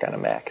actually work on a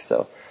Mac.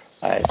 So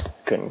I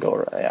couldn't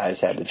go. I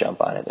just had to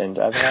jump on it, and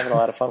I've been having a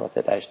lot of fun with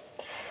it.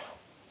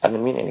 I've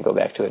been meaning to go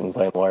back to it and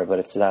play more, but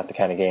it's not the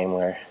kind of game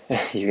where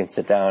you can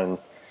sit down and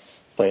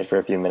play it for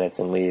a few minutes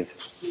and leave.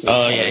 You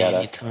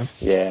need time.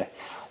 Yeah,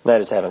 and I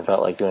just haven't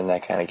felt like doing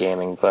that kind of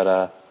gaming. But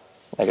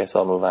I guess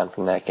I'll move on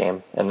from that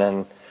game. And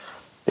then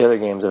the other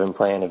games I've been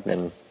playing have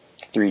been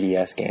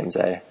 3DS games.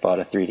 I bought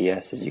a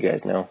 3DS, as you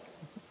guys know,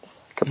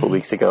 a couple of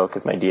weeks ago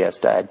because my DS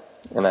died.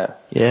 And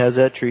how's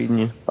that treating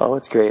you? Oh,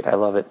 it's great. I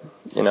love it.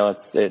 You know,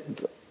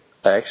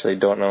 I actually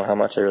don't know how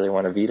much I really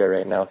want a Vita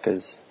right now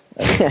because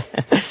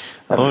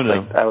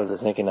I was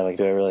just thinking,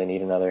 do I really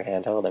need another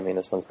handheld? I mean,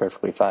 this one's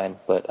perfectly fine,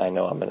 but I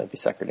know I'm going to be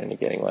suckered into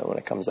getting one when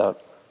it comes out.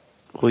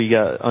 Well, you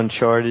got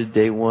Uncharted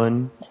Day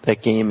 1,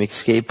 that game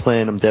Escape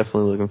Plan. I'm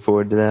definitely looking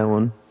forward to that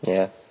one.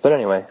 Yeah, but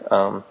anyway,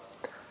 I'm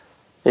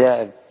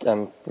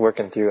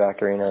working through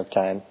Ocarina of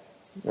Time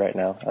right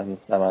now. I'm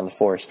on the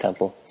Forest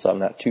Temple, so I'm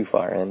not too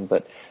far in,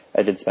 but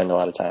I did spend a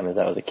lot of time as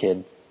I was a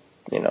kid,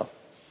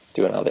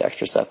 doing all the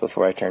extra stuff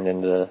before I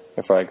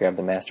grabbed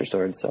the Master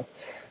Sword. So,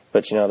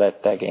 but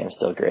that game's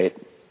still great.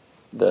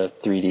 The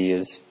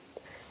 3D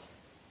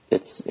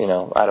it's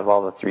out of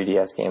all the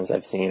 3DS games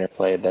I've seen or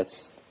played,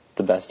 that's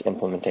the best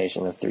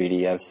implementation of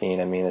 3D I've seen.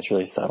 I mean, it's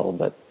really subtle,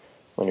 but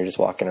when you're just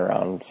walking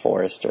around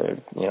forest or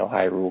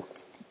Hyrule,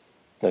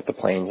 like the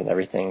plains and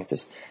everything, it's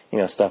just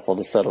stuff will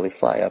just subtly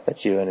fly up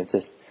at you, and it's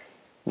just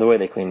the way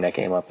they clean that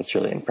game up. It's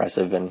really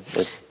impressive. And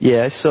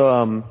I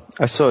saw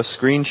a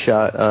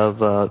screenshot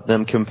of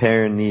them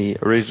comparing the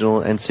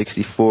original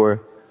N64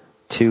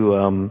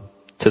 to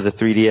the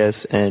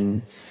 3DS,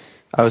 and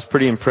I was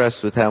pretty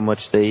impressed with how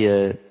much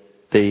they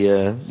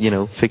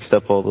fixed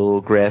up all the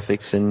little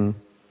graphics and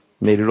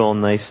made it all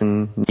nice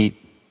and neat.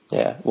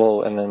 Yeah,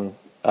 well, and then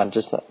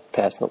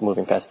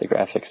moving past the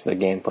graphics, the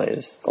gameplay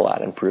is a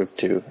lot improved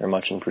too, or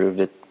much improved.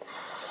 It's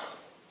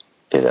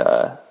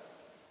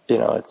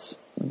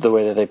the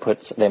way that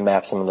they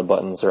map some of the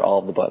buttons, or all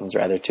of the buttons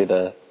rather, to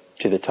the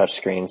touch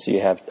screen, so you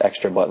have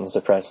extra buttons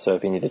to press, so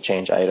if you need to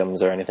change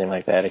items or anything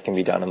like that, it can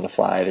be done on the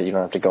fly, that you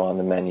don't have to go on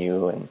the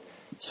menu and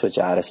switch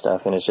out of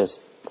stuff, and it's just,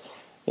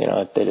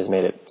 they just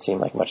made it seem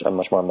like a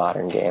much more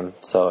modern game.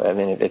 So, I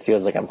mean, it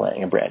feels like I'm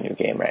playing a brand new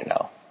game right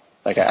now.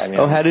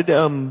 How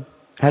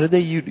did they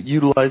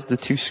utilize the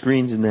 2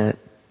 screens in that?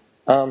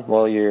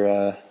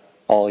 Well,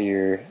 all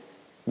your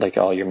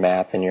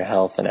map and your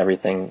health and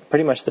everything,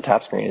 pretty much the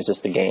top screen is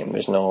just the game.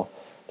 There's no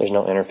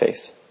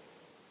interface.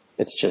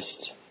 It's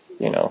just,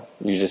 you're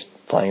just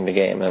playing the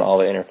game, and all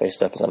the interface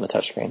stuff is on the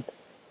touch screen.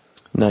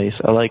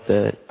 Nice. I like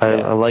that.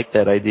 I like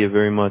that idea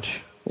very much.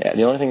 Yeah,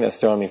 the only thing that's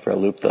throwing me for a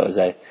loop, though, is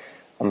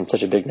I'm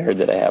such a big nerd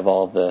that I have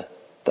all of the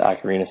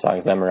Ocarina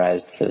songs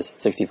memorized for the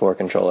 64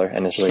 controller,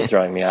 and it's really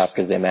throwing me off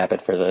because they map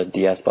it for the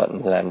DS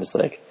buttons, and I'm just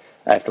like,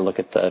 I have to look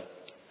at the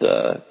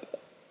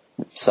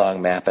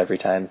song map every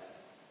time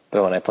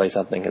when I play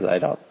something because I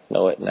don't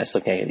know it, and I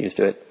still can't get used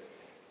to it.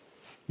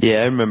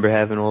 Yeah, I remember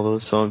having all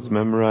those songs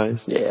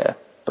memorized. Yeah,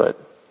 but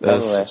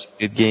that was such a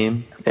good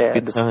game. Yeah,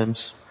 good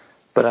times.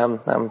 But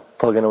I'm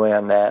plugging away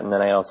on that, and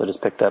then I also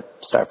just picked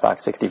up Star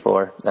Fox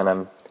 64, and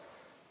I'm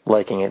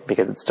liking it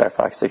because it's Star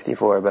Fox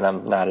 64, but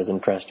I'm not as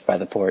impressed by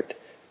the port.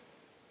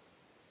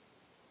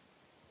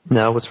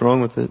 Now, what's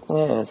wrong with it?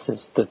 Yeah, it's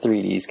just the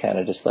 3D's kind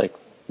of just like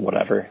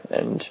whatever,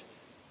 and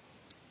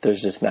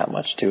there's just not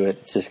much to it.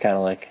 It's just kind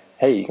of like,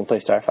 hey, you can play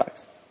Star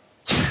Fox.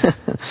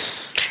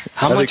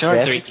 How much are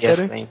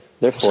 3DS games?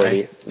 They're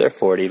 40. They're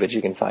 40, but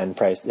you can find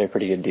they're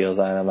pretty good deals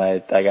on them. I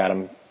got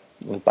them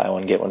buy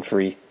one get one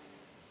free.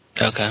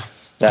 Okay.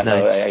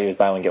 No, I used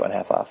buy one get one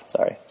half off.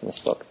 Sorry,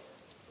 misspoke.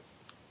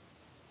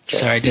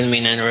 Sorry, I didn't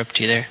mean to interrupt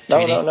you there.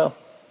 No.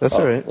 That's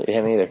all right.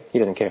 Him either. He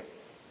doesn't care.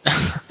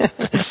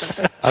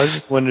 I was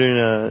just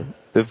wondering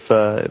if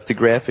the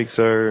graphics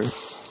are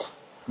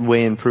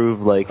way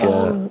improved, like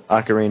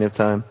Ocarina of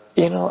Time.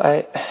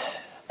 I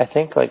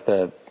think like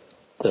the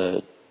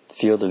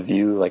field of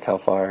view, like how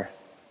far,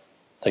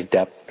 like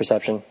depth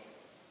perception,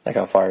 like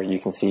how far you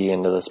can see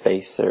into the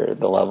space or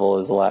the level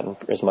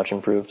is much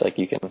improved. Like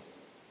you can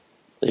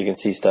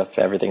see stuff.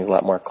 Everything's a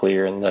lot more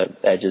clear, and the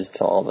edges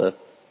to all the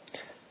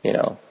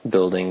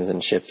buildings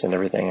and ships and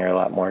everything are a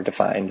lot more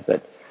defined.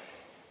 But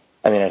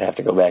I mean, I'd have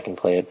to go back and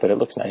play it, but it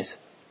looks nice.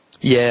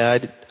 Yeah,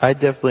 I'd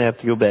definitely have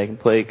to go back and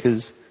play it,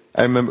 because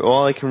I remember,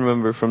 all I can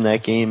remember from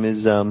that game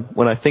is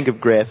when I think of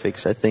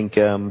graphics, I think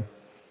as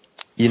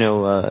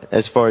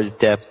far as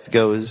depth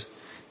goes,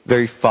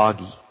 very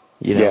foggy.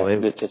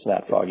 It's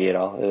not foggy at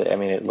all. I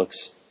mean,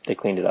 they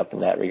cleaned it up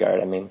in that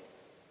regard. I mean,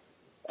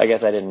 I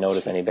guess I didn't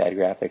notice any bad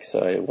graphics,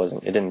 so it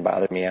didn't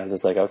bother me. I was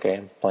just like, okay,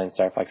 I'm playing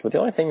Star Fox. But the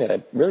only thing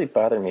that really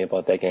bothered me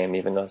about that game,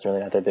 even though it's really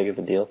not that big of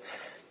a deal,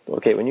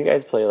 okay, when you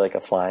guys play like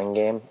a flying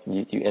game,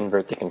 you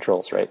invert the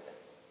controls, right?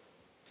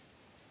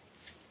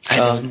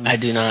 I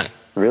do not.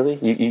 Really?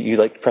 You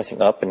like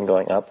pressing up and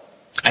going up?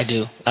 I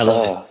do. I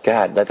love it. Oh,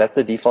 God. That's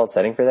the default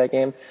setting for that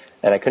game.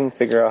 And I couldn't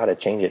figure out how to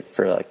change it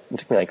it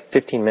took me like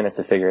 15 minutes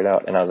to figure it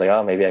out. And I was like,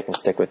 oh, maybe I can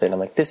stick with it. And I'm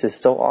like, this is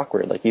so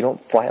awkward. Like, you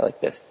don't fly like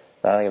this.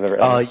 I don't think I've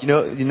ever.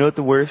 You know what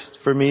the worst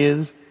for me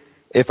is?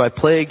 If I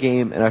play a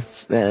game and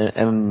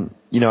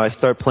I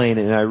start playing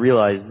it and I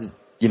realize,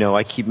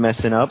 I keep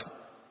messing up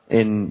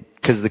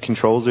because the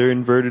controls are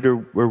inverted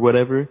or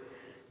whatever.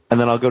 And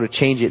then I'll go to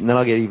change it and then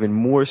I'll get even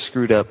more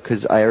screwed up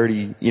because I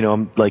already,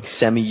 I'm like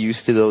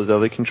semi-used to those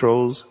other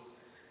controls.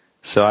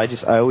 So I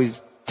always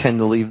tend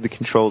to leave the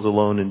controls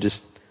alone and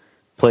just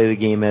play the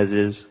game as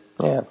is.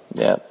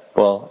 Yeah.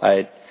 Well,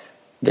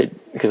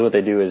 because what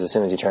they do is as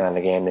soon as you turn on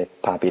the game, they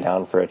pop you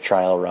down for a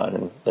trial run,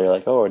 and they're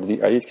like, "Oh,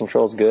 are these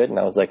controls good?" And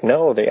I was like,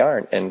 "No, they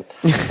aren't." And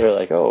they're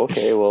like, "Oh,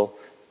 okay, well,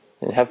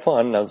 have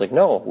fun." And I was like,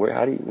 "No,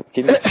 how do you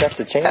give me stuff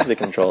to change the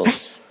controls?"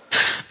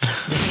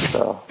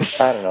 So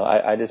I don't know.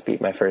 I just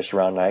beat my first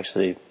run. I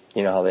actually,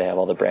 how they have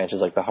all the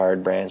branches, like the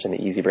hard branch and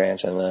the easy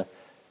branch and the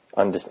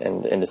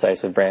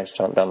indecisive branch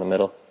down the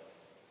middle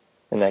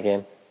in that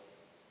game.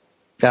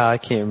 I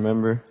can't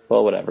remember.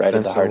 Well, whatever. I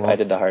did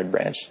the hard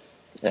branch,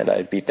 and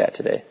I beat that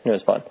today. It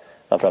was fun.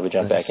 I'll probably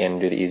jump back in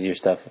and do the easier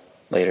stuff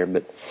later,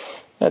 but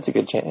that's a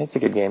good chance. It's a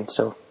good game,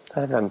 so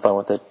I'm having fun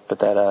with it. But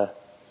that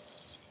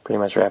pretty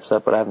much wraps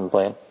up what I've been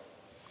playing.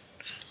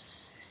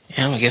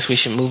 Yeah, I guess we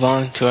should move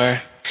on to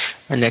our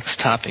next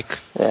topic.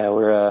 Yeah,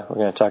 we're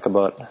going to talk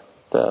about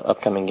the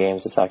upcoming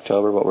games this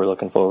October, what we're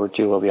looking forward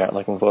to, what we aren't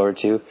looking forward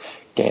to,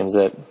 games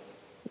that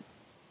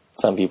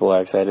some people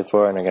are excited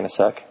for and are going to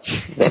suck.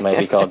 They might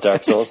be called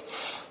Dark Souls.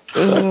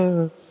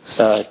 3D,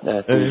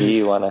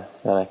 you want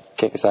to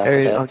kick us off? All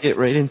right, I'll get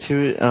right into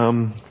it.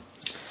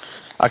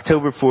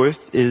 October 4th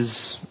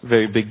is a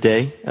very big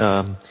day.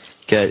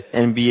 Got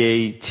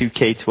NBA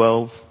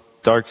 2K12,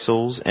 Dark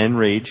Souls, and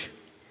Rage.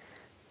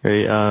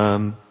 Right,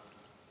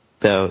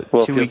 about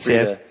 2 weeks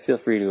after. Feel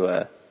free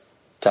to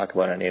talk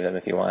about any of them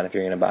if you want, if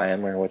you're going to buy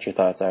them, or what your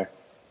thoughts are.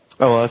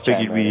 Oh, well, I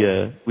figured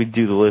we'd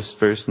do the list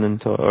first and then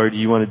talk. Or do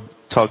you want to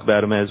talk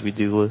about them as we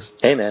do the list?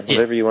 Hey, man,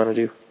 whatever you want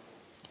to do.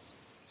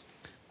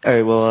 All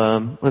right,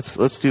 well,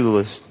 let's do the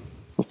list.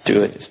 Let's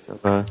do it.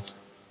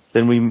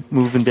 Then we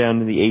moving down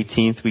to the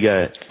 18th. We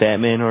got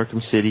Batman: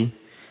 Arkham City,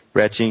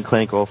 Ratchet &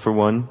 Clank All for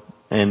One,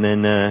 and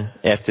then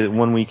after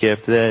 1 week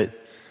after that,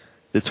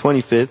 the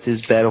 25th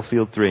is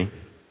Battlefield 3.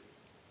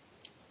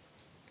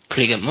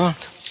 Pretty good month.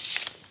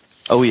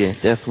 Oh yeah,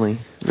 definitely.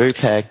 Very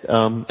packed.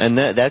 And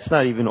that's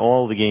not even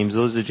all the games.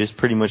 Those are just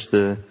pretty much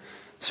the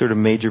sort of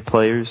major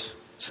players,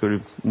 sort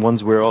of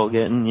ones we're all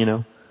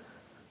getting,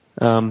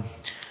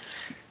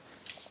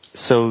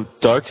 So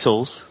Dark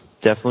Souls,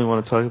 definitely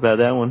want to talk about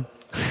that one.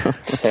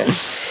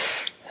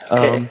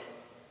 Okay.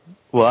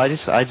 Well, I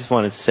just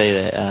wanted to say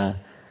that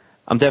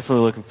I'm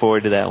definitely looking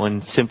forward to that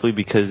one simply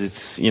because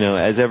it's,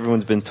 as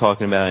everyone's been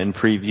talking about in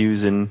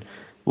previews and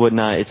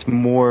whatnot, it's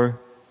more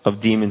of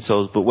Demon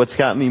Souls. But what's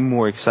got me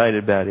more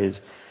excited about is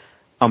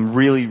I'm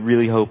really,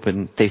 really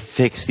hoping they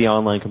fix the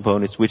online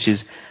components, which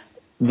is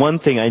one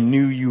thing I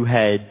knew you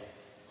had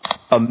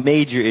a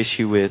major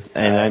issue with.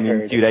 And I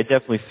mean, dude, I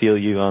definitely feel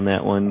you on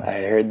that one.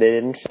 I heard they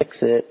didn't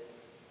fix it.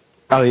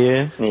 Oh,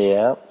 yeah?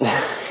 Yeah.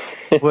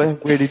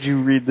 Where did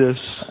you read this?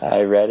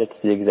 I read it's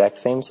the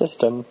exact same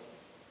system.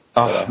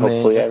 Oh,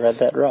 hopefully I read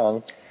that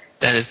wrong.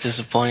 That is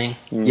disappointing.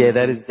 Yeah,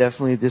 that is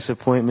definitely a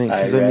disappointment.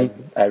 I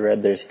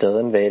read they're still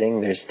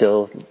invading. There's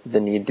still the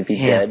need to be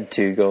dead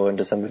to go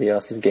into somebody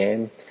else's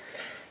game.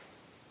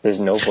 There's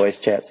no voice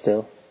chat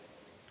still.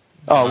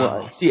 Oh,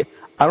 well, see,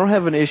 I don't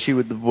have an issue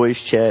with the voice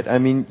chat. I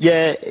mean,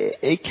 yeah,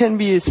 it can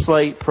be a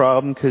slight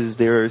problem because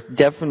there are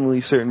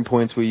definitely certain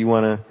points where you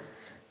want to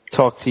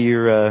talk to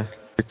your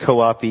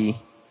co-op-y.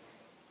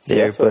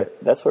 That's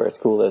where it's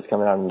cool that it's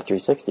coming out on the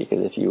 360,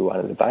 because if you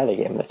wanted to buy the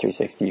game on the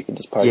 360, you could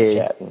just party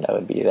chat, and that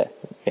would be the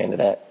end of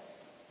that.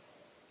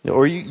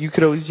 Or you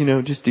could always,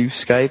 just do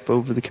Skype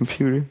over the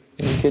computer.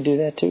 You could do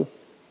that too.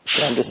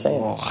 Yeah, I'm just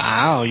saying.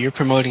 Wow, you're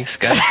promoting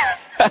Skype.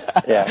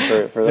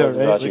 Yeah, for those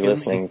of you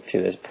listening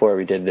to this, before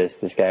we did this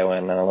guy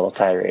went on a little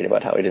tirade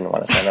about how he didn't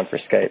want to sign up for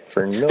Skype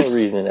for no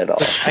reason at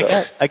all.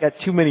 So. I got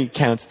too many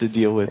accounts to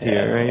deal with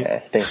here, right?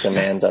 Yeah, I think the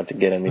man's out to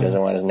get him. He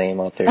doesn't want his name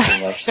out there too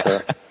much,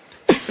 so...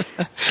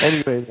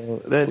 Anyway,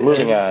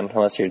 moving on,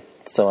 unless you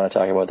still want to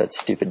talk about that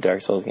stupid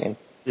Dark Souls game.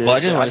 Yeah, well, I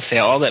just want to say,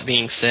 all that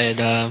being said,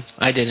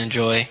 I did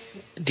enjoy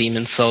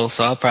Demon Souls,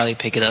 so I'll probably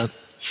pick it up.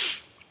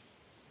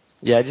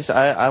 Yeah,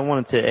 I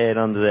wanted to add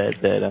on to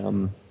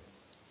that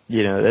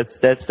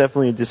that's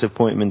definitely a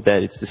disappointment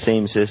that it's the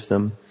same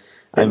system.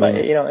 It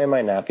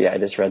might not be. I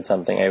just read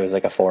something. It was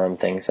like a forum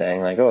thing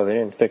saying like, oh, they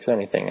didn't fix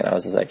anything, and I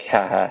was just like,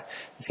 haha,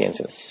 this game's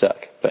gonna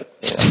suck. But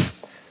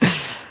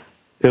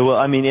Yeah, well,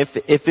 I mean, if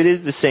it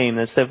is the same,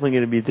 that's definitely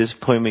going to be a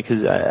disappointment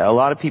because a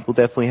lot of people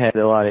definitely had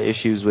a lot of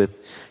issues with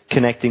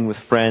connecting with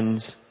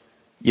friends,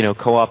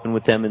 co-oping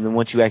with them, and then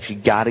once you actually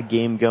got a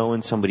game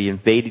going, somebody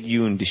invaded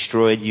you and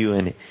destroyed you,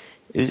 and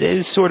it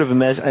was sort of a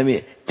mess. I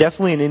mean,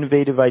 definitely an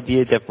innovative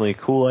idea, definitely a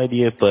cool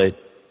idea, but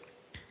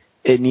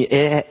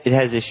it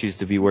has issues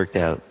to be worked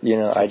out.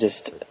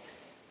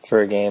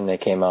 for a game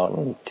that came out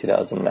in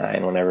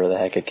 2009, whenever the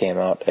heck it came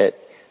out.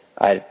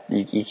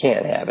 You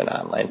can't have an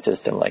online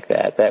system like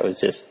that. That was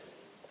just,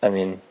 I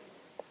mean,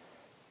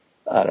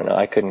 I don't know.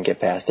 I couldn't get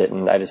past it,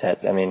 and I just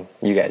had. I mean,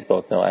 you guys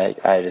both know. I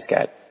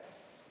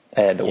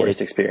had the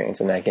worst experience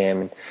in that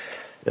game,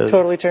 and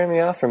totally turned me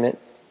off from it.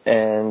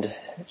 And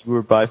you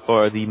were by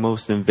far the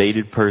most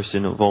invaded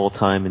person of all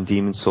time in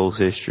Demon's Souls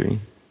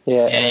history.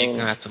 Yeah, you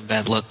got some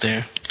bad luck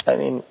there. I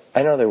mean,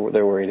 I know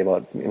they're worried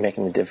about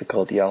making the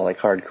difficulty all like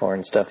hardcore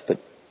and stuff, but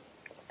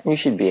you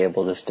should be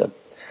able to.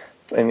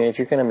 I mean, if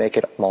you're going to make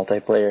it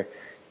multiplayer,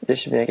 you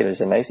should make it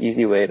as a nice,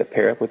 easy way to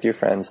pair up with your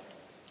friends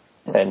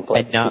and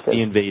play. And not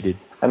be invaded.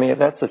 I mean, if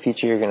that's the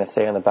feature you're going to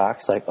say on the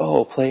box, like,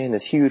 oh, play in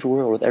this huge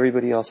world with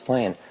everybody else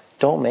playing,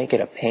 don't make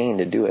it a pain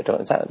to do it.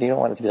 You don't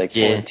want it to be like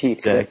pulling teeth.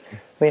 Exactly.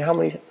 I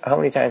mean, how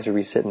many times are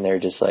we sitting there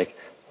just like,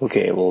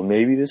 okay, well,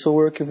 maybe this will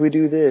work if we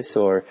do this,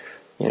 or,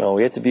 you know,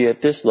 we have to be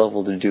at this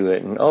level to do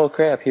it, and oh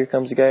crap, here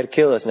comes a guy to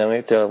kill us. Now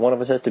one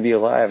of us has to be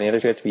alive, and the other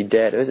two have to be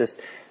dead. It was just,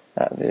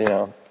 you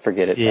know,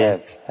 forget it. Yeah.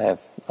 I have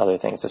other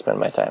things to spend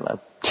my time on.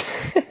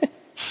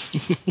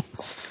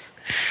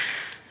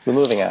 But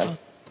moving on.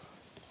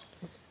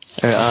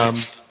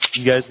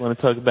 You guys want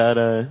to talk about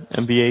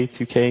NBA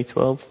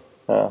 2K12?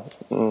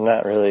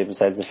 Not really,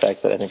 besides the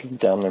fact that I think it's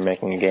dumb they're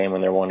making a game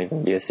when there won't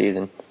even be a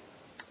season.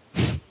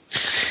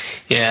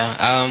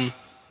 Yeah,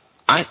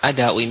 I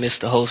doubt we missed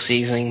the whole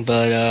season,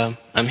 but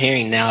I'm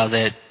hearing now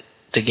that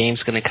the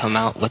game's going to come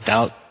out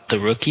without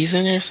the rookies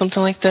in it or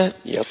something like that.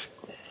 Yep.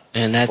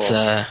 And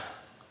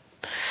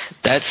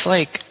that's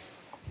like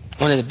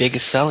one of the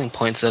biggest selling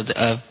points of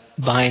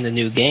buying the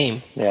new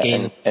game.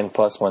 Yeah, and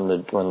plus when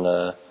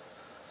the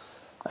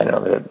I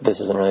know that this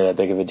isn't really that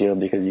big of a deal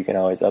because you can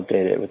always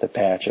update it with a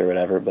patch or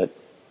whatever, but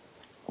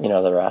you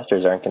know, the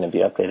rosters aren't going to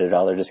be updated at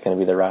all. They're just going to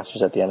be the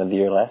rosters at the end of the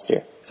year last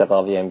year, except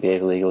all the NBA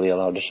is legally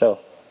allowed to show.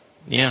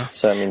 Yeah.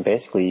 So I mean,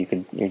 basically,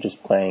 you're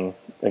just playing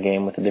a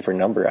game with a different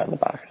number on the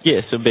box.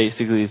 Yeah. So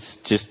basically, it's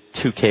just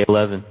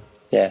 2K11.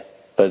 Yeah,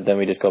 but then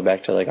we just go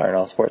back to like, aren't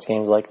all sports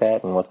games like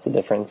that? And what's the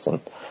difference?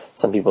 And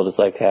some people just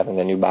like having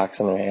a new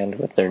box in their hand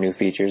with their new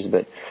features,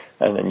 and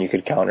then you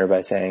could counter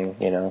by saying,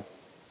 you know,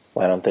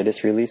 why don't they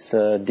just release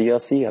a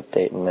DLC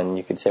update? And then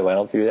you could say, why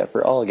don't they do that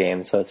for all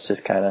games? So it's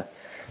just kind of,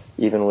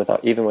 even with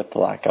the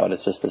lockout,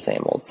 it's just the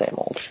same old.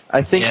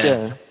 I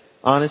think,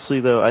 honestly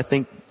though, I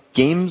think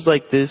games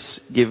like this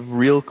give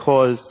real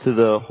cause to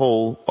the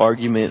whole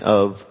argument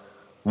of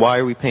why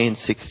are we paying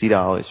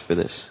 $60 for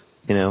this?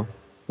 You know?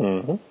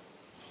 Mm-hmm.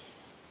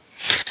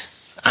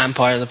 I'm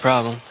part of the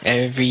problem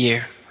every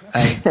year.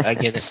 I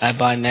get it. I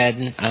buy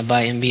Madden, I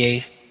buy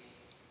NBA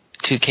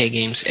 2K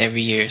games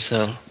every year,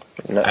 so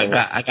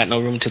I got no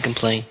room to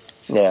complain.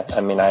 Yeah, I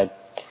mean, I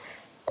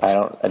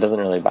don't. It doesn't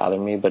really bother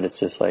me, but it's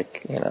just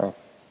like, you know,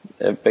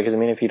 because I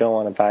mean, if you don't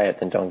want to buy it,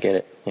 then don't get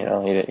it. You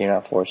know, you're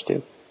not forced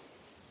to.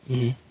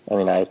 Mm-hmm. I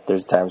mean,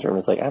 there's times where I'm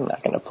just like, I'm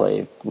not going to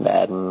play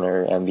Madden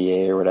or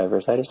NBA or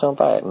whatever, so I just don't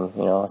buy it. And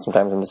you know,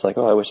 sometimes I'm just like,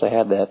 oh, I wish I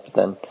had that, but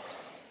then,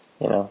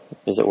 you know,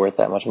 is it worth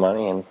that much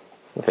money? And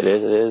if it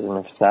is, it is, and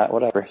if it's not,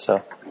 whatever.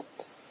 So.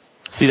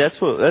 See,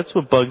 that's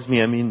what bugs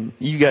me. I mean,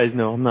 you guys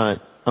know I'm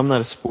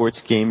not a sports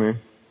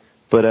gamer.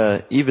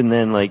 But even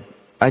then, like,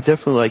 I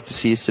definitely like to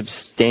see a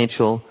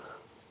substantial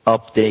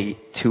update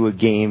to a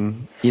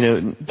game. You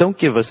know, don't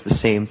give us the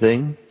same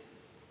thing.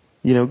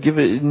 You know, give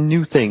it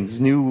new things,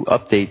 new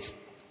updates,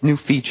 new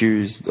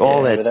features,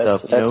 all that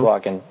stuff. That's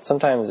walking.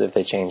 Sometimes if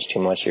they change too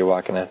much, you're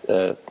walking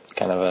a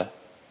kind of a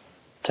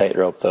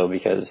tightrope, though,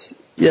 because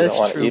you don't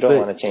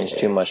want to change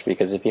too much,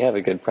 because if you have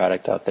a good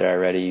product out there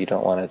already, you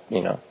don't want to,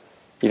 you know.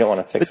 You don't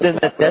want to fix it.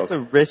 But then that's a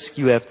risk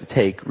you have to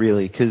take,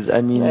 really, because, I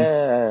mean,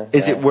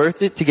 is it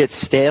worth it to get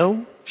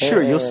stale?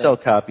 Sure, you'll sell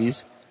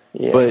copies.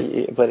 Yeah,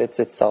 but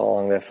it's all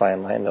along that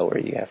fine line, though, where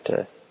you have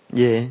to...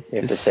 Yeah.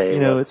 You have to say...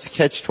 You know, it's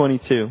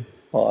catch-22.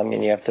 Well, I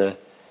mean, you have to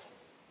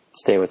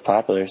stay what's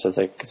popular, so it's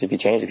like, because if you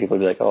change it, people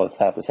will be like, oh, it's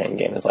not the same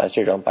game as last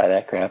year, don't buy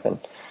that crap.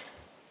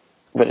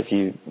 But if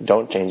you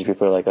don't change it,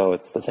 people are like, oh,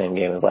 it's the same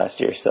game as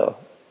last year, so,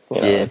 you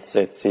know,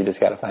 it's you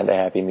just got to find a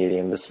happy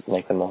medium to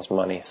make the most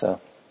money,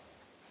 so...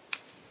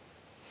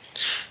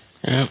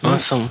 Yeah,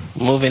 awesome.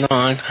 Moving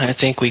on, I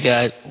think we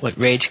got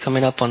Rage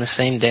coming up on the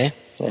same day.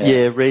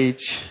 Yeah,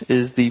 Rage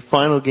is the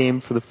final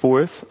game for the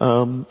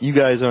 4th. You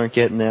guys aren't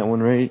getting that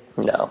one, right?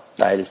 No,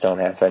 I just don't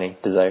have any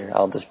desire.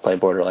 I'll just play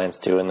Borderlands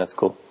 2, and that's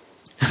cool.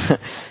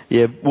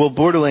 Yeah, well,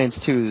 Borderlands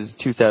 2 is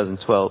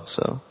 2012,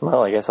 so.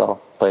 Well, I guess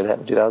I'll play that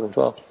in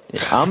 2012.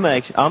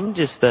 Yeah,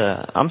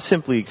 I'm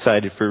simply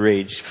excited for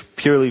Rage,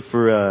 purely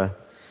for,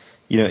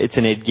 you know, it's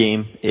an id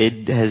game.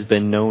 Id has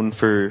been known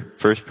for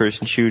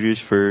first-person shooters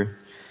for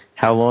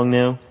how long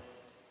now?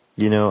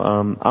 You know,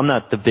 I'm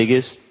not the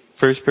biggest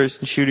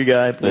first-person shooter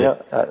guy, but you know,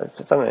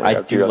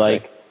 I do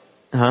like.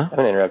 Huh? I'm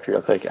gonna interrupt you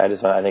real quick. I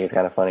think it's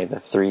kind of funny,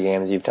 the 3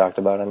 games you've talked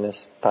about on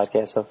this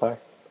podcast so far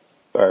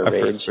are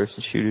Rage,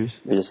 first-person shooters,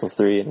 Resistance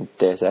 3, and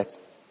Deus Ex.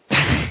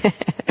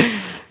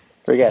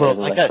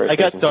 Well, I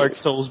got Dark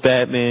Souls,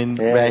 Batman.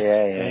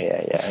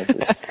 Yeah.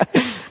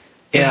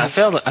 Yeah,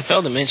 I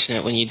failed to mention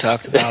it when you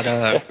talked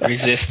about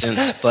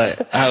Resistance,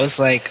 but I was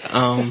like,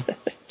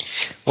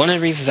 one of the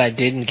reasons I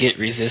didn't get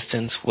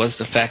Resistance was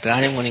the fact that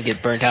I didn't want to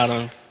get burnt out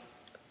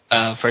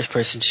on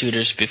first-person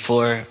shooters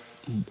before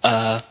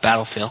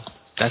Battlefield.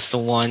 That's the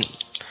one.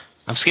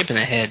 I'm skipping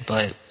ahead,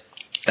 but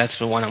that's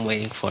the one I'm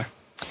waiting for.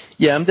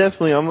 Yeah, I'm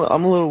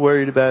a little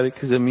worried about it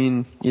because, I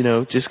mean,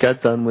 just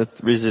got done with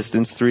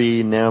Resistance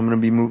 3, and now I'm going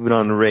to be moving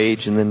on to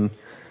Rage, and then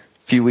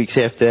a few weeks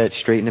after that,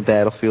 straight into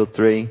Battlefield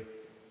 3.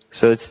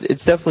 So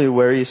it's definitely a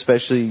worry,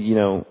 especially,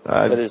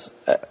 But is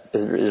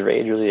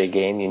Rage really a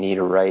game you need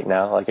right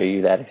now? Like, are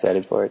you that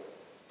excited for it?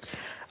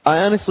 I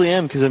honestly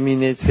am, because, I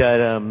mean, it's got,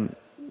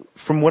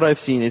 from what I've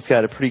seen, it's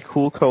got a pretty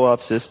cool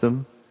co-op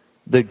system.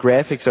 The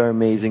graphics are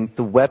amazing.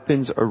 The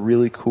weapons are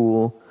really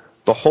cool.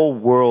 The whole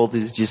world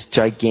is just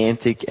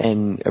gigantic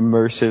and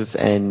immersive,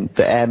 and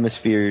the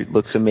atmosphere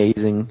looks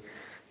amazing.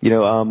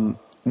 One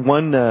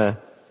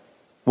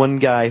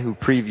guy who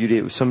previewed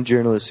it, some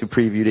journalist who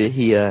previewed it,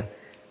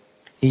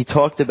 he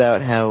talked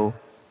about how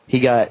he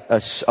got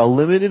a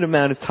limited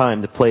amount of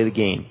time to play the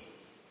game,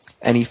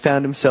 and he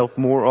found himself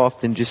more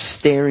often just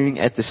staring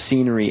at the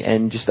scenery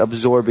and just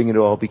absorbing it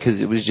all because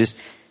it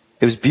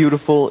was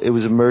beautiful, it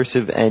was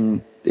immersive,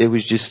 and it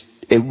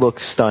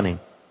looked stunning.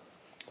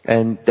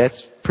 And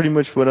that's pretty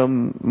much what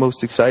I'm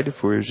most excited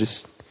for, is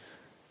just,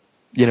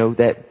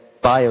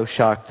 that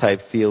BioShock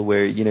type feel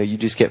where, you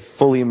just get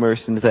fully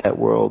immersed into that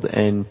world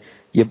and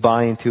you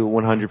buy into it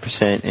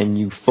 100% and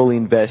you fully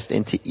invest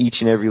into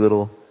each and every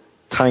little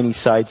tiny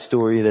side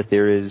story that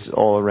there is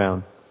all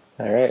around.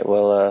 All right.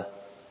 Well,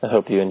 I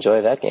hope you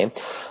enjoy that game.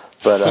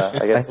 But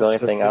I guess the only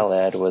thing I'll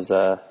add was,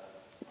 I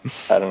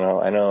don't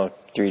know. I know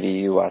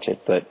 3D you watch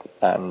it, but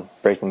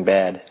Breaking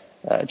Bad,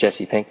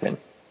 Jesse Pinkman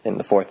in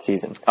the 4th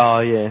season. Oh,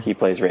 yeah. He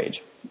plays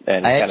Rage.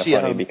 And it's kind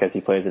of funny because he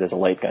plays it as a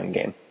light gun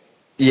game.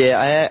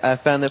 Yeah, I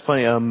found that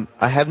funny.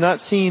 I have not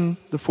seen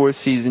the 4th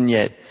season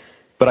yet,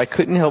 but I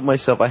couldn't help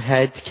myself. I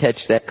had to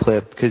catch that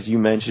clip because you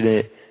mentioned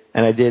it,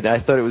 and I did.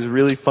 I thought it was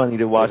really funny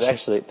to watch.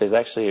 There's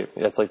actually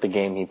that's like the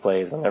game he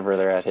plays whenever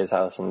they're at his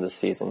house in this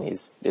season.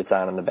 It's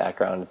on in the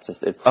background.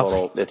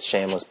 It's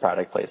shameless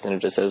product placement.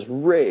 It just says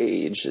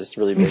Rage, just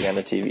really big on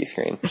the TV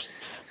screen.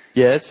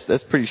 Yeah,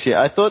 that's pretty shit.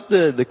 I thought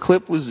the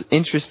clip was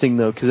interesting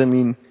though, because I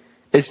mean,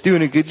 it's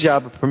doing a good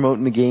job of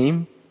promoting the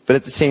game, but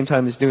at the same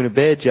time, it's doing a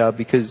bad job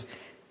because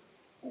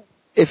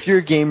if you're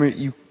a gamer,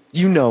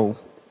 you know,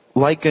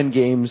 light gun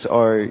games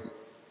are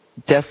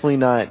definitely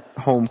not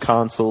home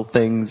console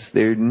things.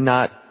 They're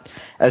not,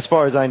 as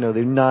far as I know,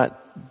 they're not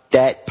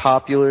that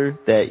popular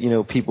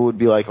that people would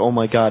be like, oh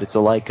my god, it's a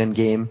light gun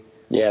game.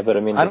 Yeah, but I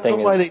mean, I don't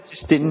know why they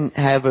just didn't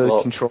have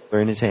a controller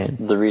in his hand.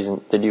 The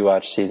reason, did you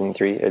watch season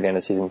 3 or the end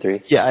of season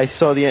 3? Yeah, I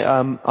saw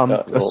I'm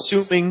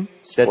assuming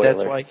spoiler.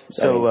 that's why.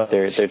 So I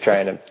mean, they're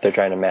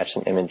trying to match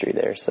some imagery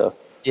there. So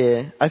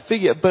yeah, I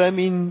figure, but I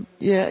mean,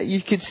 yeah,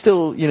 you could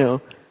still,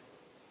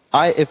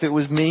 if it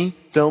was me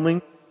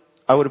filming,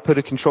 I would have put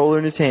a controller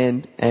in his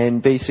hand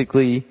and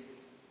basically,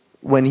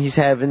 when he's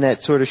having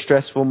that sort of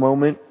stressful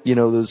moment,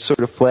 those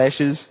sort of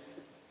flashes.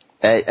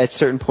 At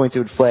certain points, it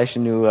would flash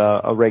into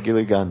a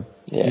regular gun.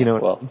 Yeah,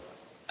 well,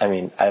 I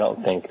mean, I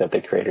don't think that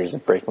the creators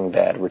of Breaking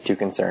Bad were too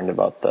concerned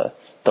about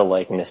the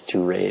likeness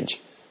to Rage.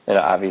 And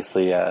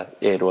obviously,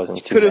 Id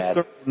wasn't too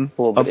mad.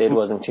 Well, but Id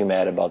wasn't too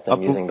mad about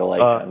them using the light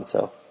gun,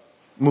 so.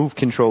 Move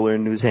controller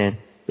into his hand.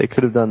 They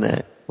could have done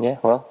that. Yeah,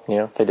 well,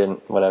 they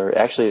didn't, whatever.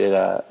 Actually,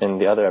 in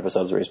the other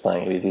episodes where he's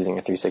playing it, he's using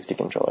a 360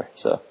 controller,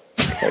 so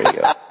there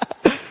you go.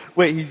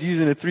 Wait, he's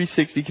using a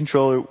 360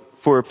 controller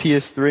for a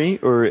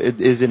PS3, or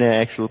is it an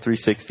actual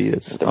 360?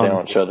 They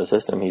don't show the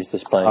system. He's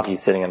just playing.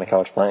 He's sitting on the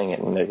couch playing it,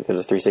 and there's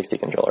a 360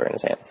 controller in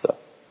his hands. So.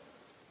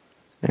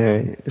 All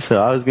right. So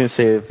I was gonna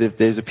say if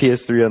there's a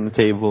PS3 on the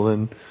table,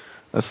 then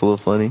that's a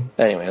little funny.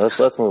 Anyway,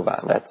 let's move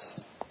on.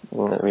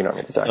 We don't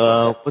need to talk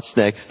about that. What's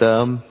next?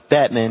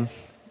 Batman.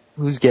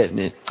 Who's getting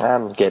it?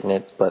 I'm getting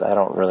it, but I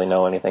don't really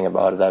know anything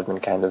about it. I've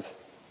been kind of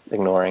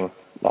ignoring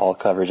all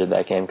coverage of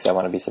that game because I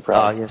want to be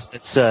surprised. Oh,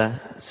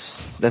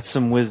 yes, that's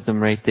some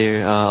wisdom right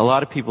there. A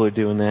lot of people are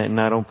doing that,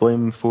 and I don't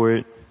blame them for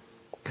it.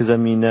 Because, I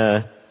mean,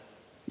 the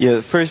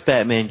first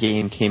Batman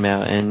game came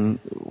out, and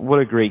what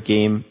a great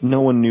game.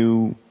 No one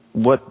knew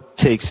what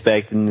to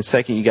expect, and the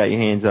second you got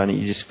your hands on it,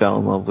 you just fell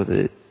in love with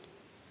it.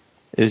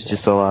 It was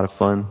just a lot of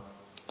fun.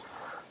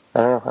 I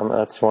don't know.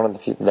 That's one of the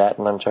few, that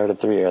and Uncharted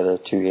 3 are the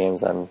 2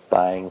 games I'm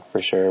buying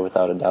for sure,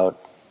 without a doubt.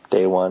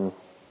 Day one.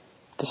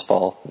 This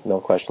fall, no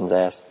questions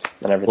asked,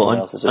 and everything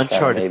else is just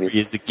Uncharted maybe.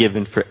 3 is a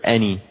given for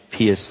any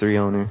PS3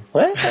 owner.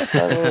 What?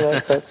 I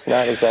mean, that's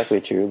not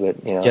exactly true,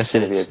 but yes,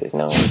 it is.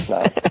 No, it's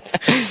not.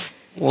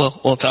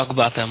 We'll talk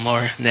about that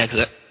more next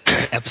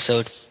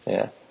episode.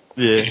 Yeah.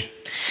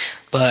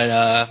 But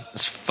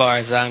as far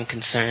as I'm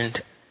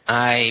concerned,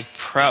 I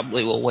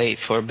probably will wait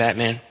for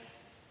Batman.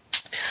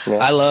 Yeah.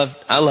 I love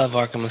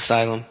Arkham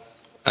Asylum.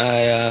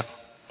 I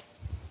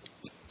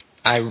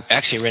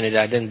actually rented it.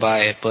 I didn't buy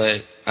it,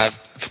 but I've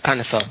kind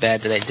of felt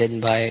bad that I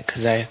didn't buy it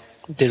because I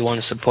did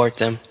want to support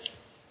them.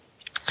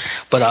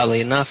 But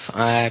oddly enough,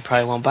 I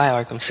probably won't buy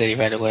Arkham City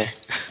right away.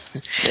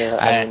 Yeah,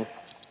 I mean,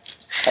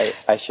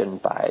 I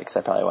shouldn't buy it because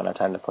I probably won't have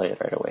time to play it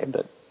right away,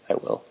 but I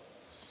will.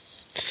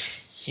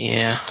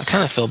 Yeah, I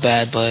kind of feel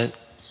bad, but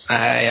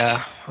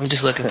I'm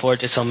just looking forward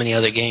to so many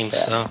other games,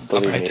 so I'll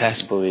probably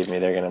pass. Believe me,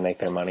 they're going to make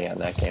their money on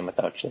that game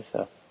without you,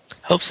 so.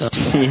 Hope so.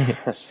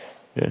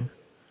 Yeah.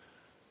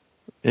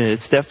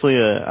 It's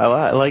definitely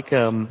I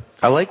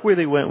like where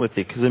they went with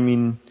it, because I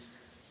mean,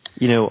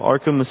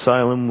 Arkham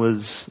Asylum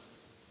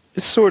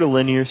it's sort of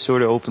linear,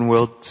 sort of open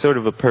world, sort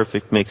of a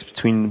perfect mix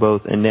between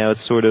both, and now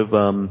it's sort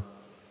of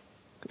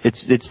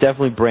it's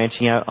definitely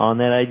branching out on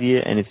that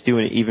idea, and it's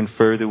doing it even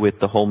further with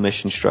the whole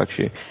mission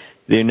structure.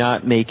 They're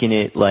not making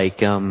it like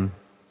go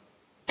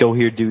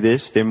here, do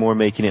this. They're more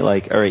making it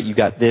like, all right, you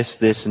got this,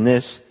 this, and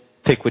this.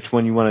 Pick which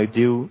one you want to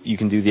do. You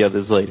can do the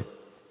others later.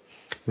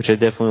 Which I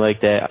definitely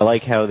like that. I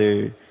like how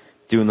they're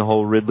doing the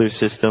whole Riddler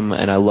system,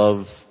 and I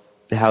love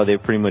how they're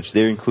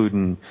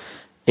including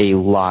a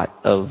lot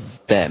of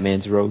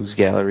Batman's rogues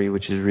gallery,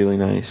 which is really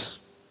nice.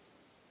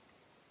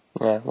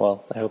 Yeah,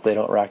 well, I hope they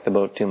don't rock the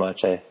boat too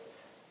much.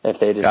 If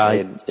they just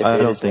made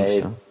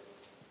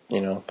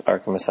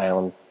Arkham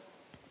Asylum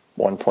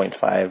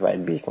 1.5,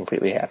 I'd be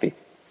completely happy.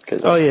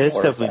 Oh yeah, it's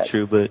definitely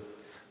true, but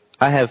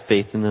I have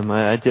faith in them.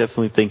 I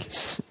definitely think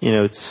it's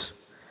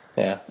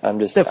I'm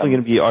definitely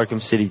going to be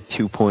Arkham City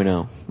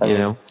 2.0,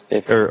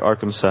 or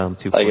Arkham Asylum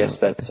 2.0. I guess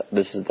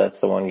that's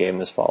the one game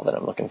this fall that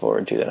I'm looking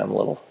forward to, that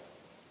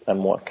I'm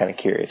more kind of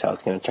curious how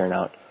it's going to turn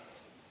out,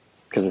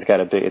 because it's got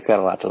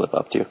a lot to live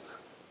up to.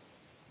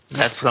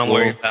 That's what I'm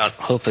worried about.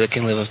 Hope it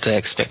can live up to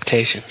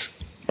expectations.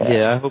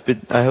 Yeah, I hope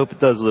it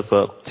does live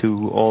up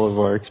to all of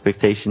our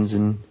expectations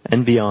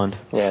and beyond.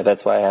 Yeah,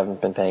 that's why I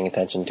haven't been paying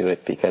attention to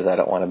it, because I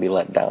don't want to be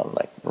let down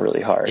like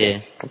really hard.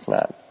 Yeah. It's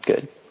not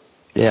good.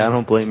 Yeah, I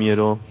don't blame you at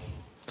all.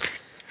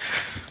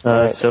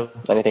 Right. So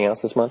anything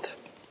else this month?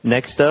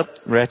 Next up,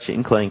 Ratchet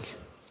and Clank.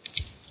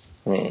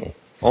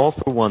 All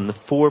for One, the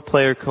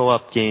 4-player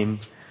co-op game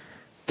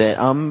that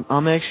I'm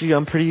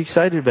pretty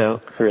excited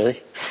about.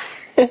 Really?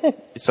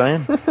 Yes, I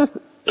am.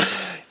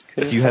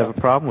 Do you have a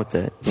problem with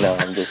that? No,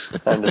 I'm just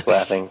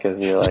laughing because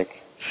you're like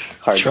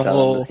hard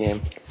selling this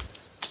game.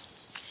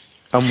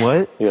 I'm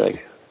what? You're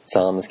like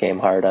selling this game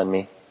hard on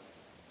me.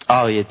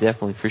 Oh yeah,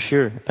 definitely, for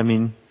sure. I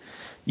mean,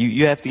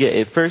 you have to get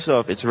it. First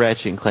off, it's a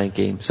Ratchet and Clank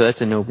game, so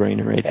that's a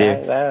no-brainer right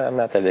there. I'm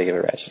not that big of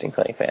a Ratchet and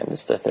Clank fan,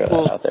 just to throw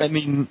that out there. I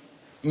mean,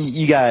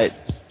 you got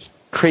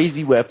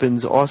crazy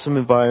weapons, awesome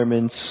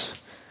environments,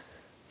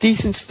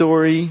 decent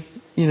story,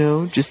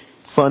 just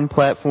fun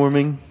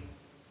platforming.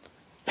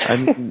 I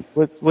mean,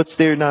 what's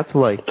there not to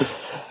like?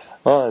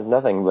 Well,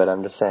 nothing, but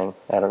I'm just saying,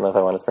 I don't know if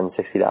I want to spend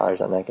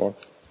 $60 on that game.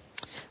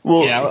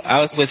 Well, yeah, I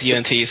was with you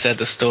until you said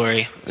the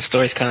story. The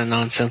story's kind of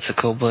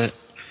nonsensical, but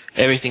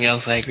everything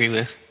else I agree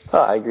with. Oh,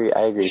 I agree.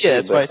 Yeah,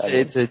 that's why I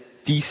say it's a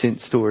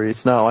decent story.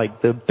 It's not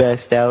like the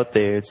best out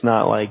there. It's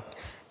not like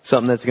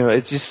something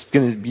it's just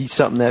gonna be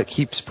something that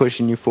keeps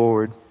pushing you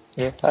forward.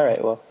 Yeah. All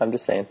right. Well, I'm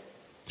just saying.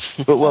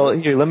 But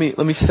here, let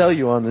me sell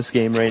you on this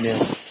game right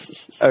now.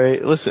 All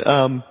right,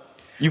 listen.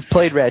 You've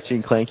played Ratchet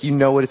and Clank. You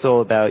know what it's all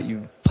about.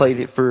 You've played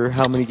it for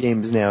how many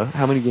games now?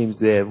 How many games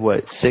do they have?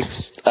 What,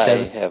 6, 7?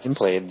 I have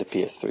played the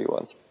PS3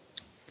 ones.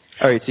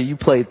 All right, so you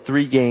played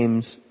 3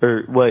 games,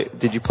 or what?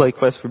 Did you play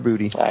Quest for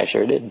Booty? I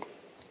sure did.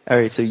 All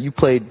right, so you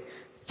played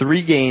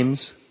 3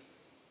 games,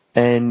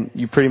 and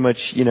you pretty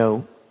much,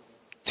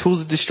 Tools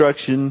of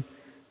Destruction,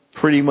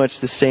 pretty much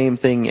the same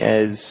thing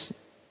as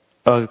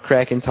a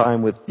Crack in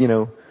Time with,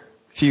 a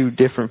few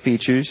different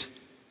features.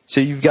 So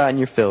you've gotten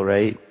your fill,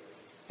 right?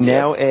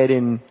 Now add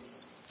in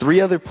 3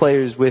 other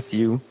players with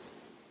you,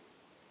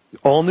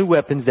 all new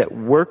weapons that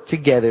work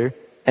together,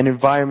 and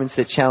environments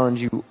that challenge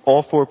you,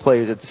 all 4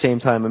 players at the same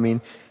time. I mean,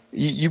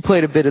 you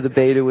played a bit of the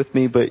beta with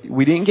me, but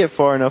we didn't get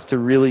far enough to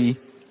really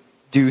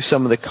do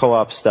some of the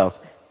co-op stuff.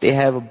 They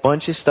have a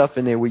bunch of stuff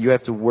in there where you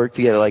have to work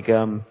together, like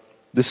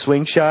the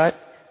swing shot.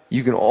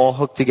 You can all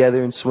hook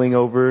together and swing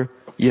over.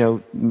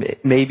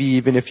 Maybe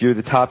even if you're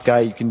the top guy,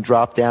 you can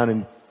drop down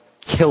and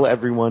kill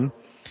everyone.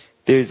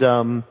 There's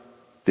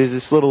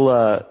this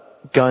little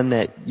gun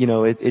that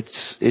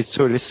it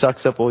sort of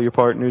sucks up all your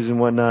partners and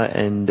whatnot,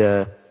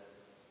 and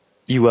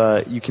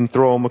you can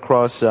throw them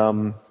across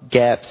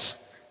gaps,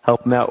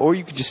 help them out, or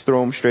you can just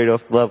throw them straight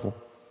off the level.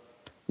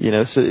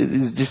 So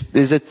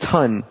there's a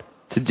ton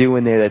to do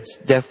in there that's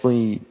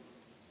definitely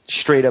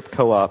straight up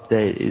co-op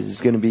that is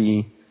going to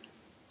be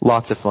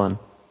lots of fun.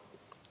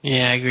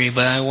 Yeah, I agree,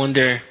 but I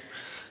wonder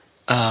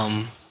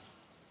how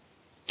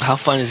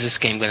fun is this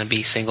game going to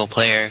be single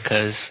player?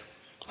 Because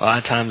a lot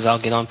of times I'll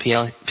get on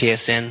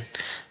PSN.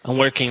 I'm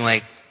working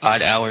like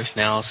odd hours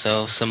now,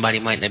 so somebody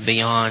might not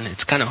be on.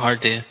 It's kind of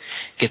hard to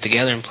get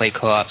together and play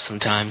co-op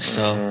sometimes.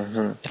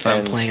 So if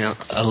I'm playing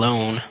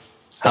alone,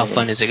 how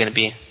fun is it going to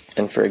be?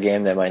 And for a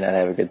game that might not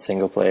have a good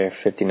single player,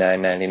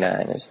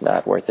 $59.99 is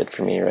not worth it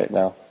for me right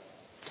now.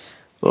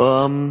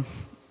 Well, I'm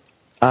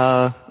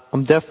not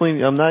going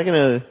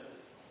to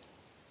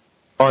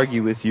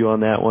argue with you on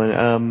that one.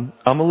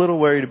 I'm a little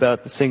worried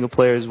about the single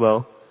player as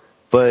well.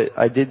 But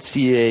I did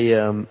see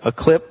a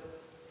clip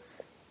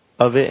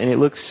of it, and it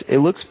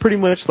looks pretty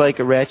much like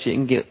a Ratchet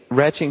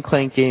and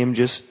Clank game,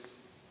 just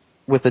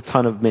with a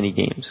ton of mini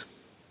games.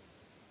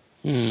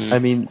 I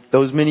mean,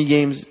 those mini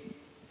games,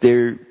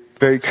 they're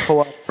very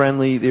co-op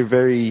friendly. They're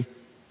very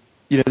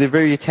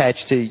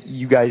attached to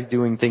you guys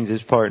doing things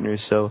as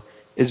partners. So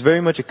it's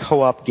very much a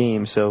co-op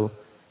game. So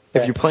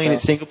if you're playing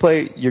it single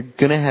player, you're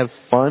gonna have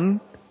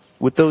fun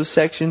with those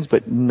sections,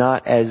 but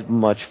not as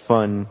much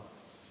fun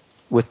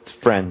with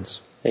friends.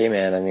 Hey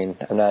man, I mean,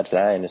 I'm not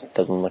denying it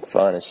doesn't look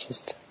fun. It's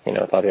just,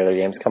 with all the other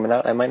games coming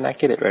out, I might not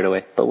get it right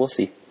away, but we'll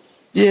see.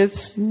 Yeah,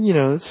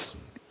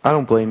 I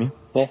don't blame you.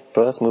 Yeah,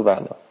 but let's move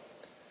on though.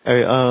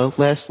 Alright,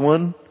 last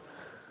one,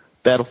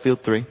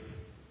 Battlefield 3.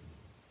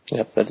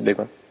 Yep, that's a big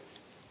one.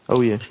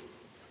 Oh yeah.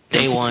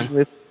 Day one.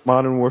 With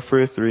Modern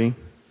Warfare 3.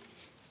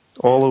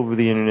 All over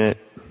the internet.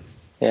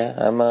 Yeah,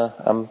 I'm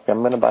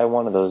gonna buy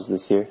one of those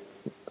this year.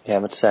 We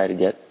haven't decided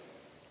yet.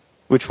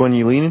 Which one are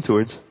you leaning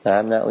towards?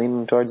 I'm not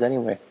leaning towards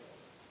anywhere.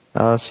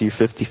 So you're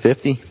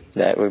 50-50?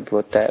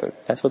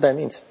 That's what that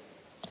means.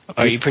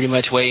 Are you pretty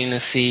much waiting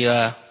to see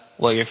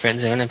what your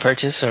friends are going to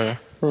purchase, or?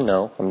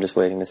 No, I'm just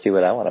waiting to see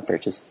what I want to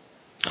purchase.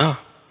 Oh,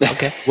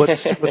 okay.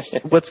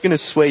 What's going to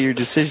sway your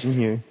decision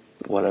here?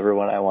 Whatever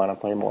one I want to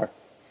play more.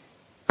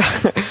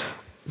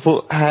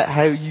 Well,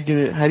 how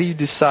do you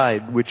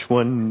decide which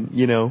one?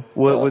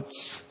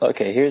 What's?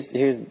 Okay,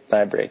 here's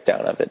my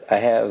breakdown of it. I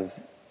have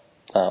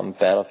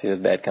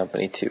Battlefield Bad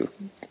Company 2,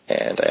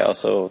 and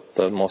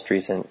the most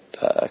recent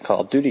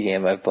Call of Duty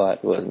game I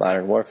bought was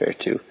Modern Warfare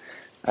 2.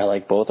 I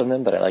like both of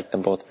them, but I like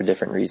them both for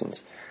different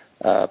reasons.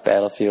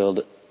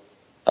 Battlefield,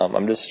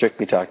 I'm just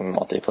strictly talking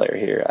multiplayer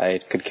here. I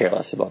could care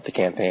less about the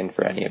campaign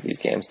for any of these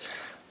games.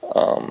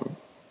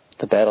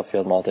 The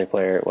Battlefield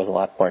multiplayer was a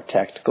lot more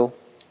tactical,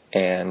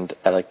 and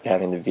I liked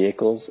having the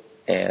vehicles,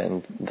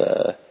 and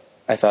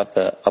I thought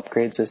the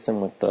upgrade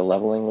system with the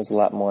leveling was a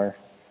lot more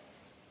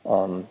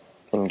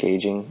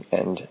engaging,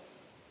 and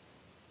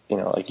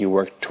you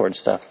worked towards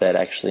stuff that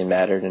actually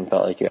mattered and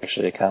felt like you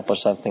actually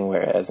accomplished something,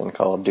 whereas in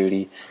Call of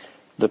Duty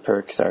the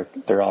perks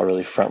they're all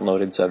really front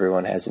loaded, so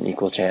everyone has an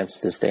equal chance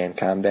to stay in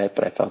combat.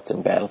 But I felt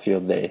in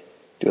Battlefield they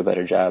do a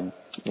better job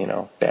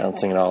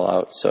balancing it all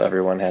out, so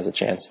everyone has a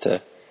chance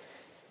to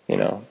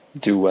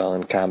do well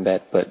in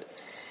combat. But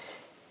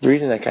the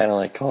reason I kind of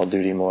like Call of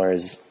Duty more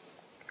is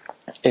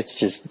it's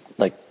just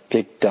like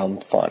big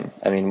dumb fun.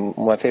 I mean,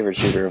 my favorite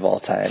shooter of all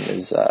time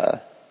is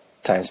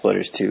Time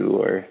Splitters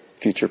 2 or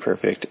Future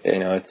Perfect.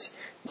 It's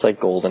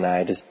like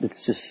GoldenEye.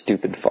 It's just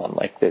stupid fun.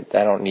 Like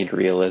I don't need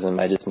realism.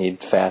 I just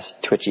need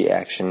fast, twitchy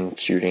action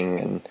shooting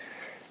and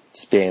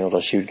just being able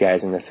to shoot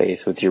guys in the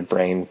face with your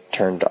brain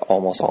turned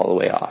almost all the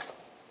way off.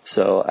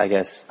 So I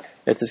guess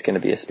it's just going to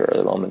be a spur of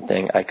the moment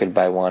thing. I could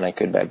buy one. I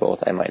could buy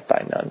both. I might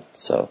buy none.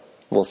 So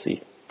we'll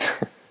see.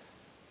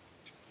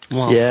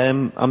 Wow. Yeah,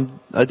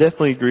 I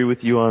definitely agree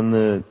with you on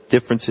the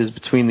differences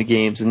between the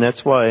games, and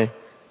that's why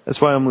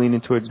I'm leaning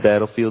towards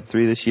Battlefield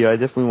 3 this year. I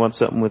definitely want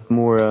something with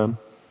more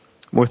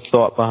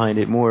thought behind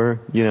it.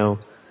 More, I'm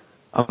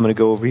going to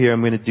go over here.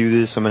 I'm going to do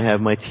this. I'm going to have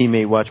my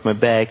teammate watch my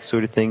back,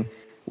 sort of thing.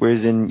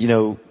 Whereas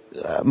I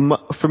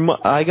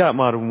got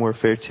Modern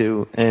Warfare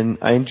 2, and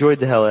I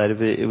enjoyed the hell out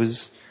of it. It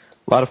was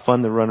a lot of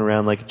fun to run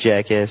around like a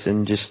jackass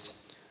and just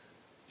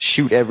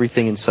shoot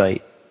everything in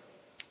sight.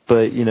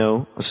 But,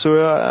 so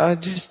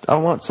I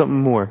want something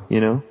more,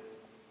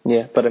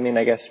 Yeah, but I mean,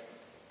 I guess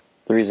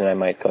the reason I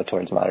might go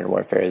towards Modern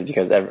Warfare is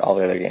because all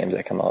the other games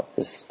that come out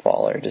this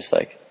fall are just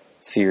like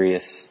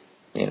serious,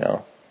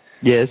 Yeah,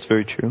 it's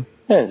very true.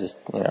 Yeah, it's just,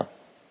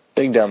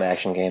 big dumb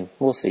action game.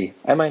 We'll see.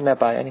 I might not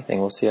buy anything.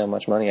 We'll see how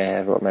much money I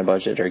have, what my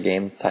budget or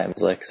game time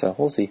is like, so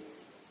we'll see.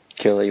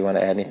 Killa, you want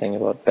to add anything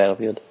about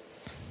Battlefield?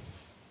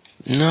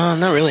 No,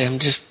 not really. I'm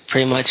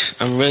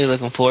really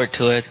looking forward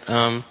to it.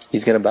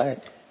 He's going to buy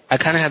it. I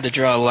kind of had to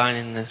draw a line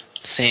in the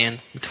sand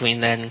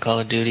between that and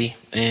Call of Duty,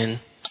 and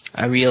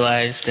I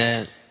realized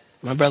that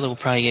my brother will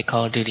probably get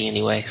Call of Duty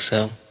anyway,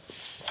 so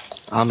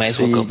I might as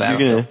well go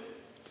Battlefield.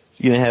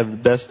 You're going to have the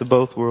best of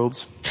both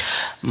worlds?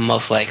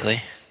 Most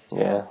likely.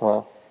 Yeah,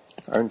 well,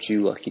 aren't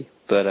you lucky?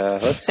 But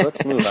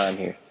let's move on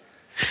here.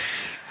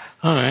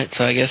 All right,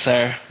 so I guess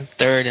our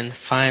third and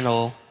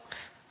final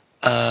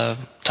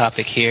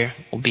topic here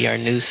will be our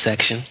news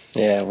section.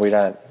 Yeah, we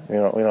don't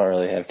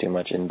really have too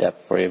much in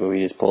depth for you, but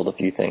we just pulled a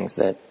few things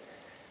that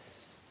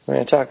we're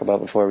going to talk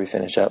about before we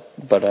finish up.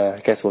 But I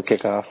guess we'll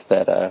kick off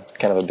that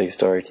kind of a big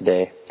story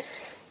today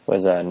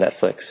was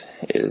Netflix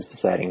is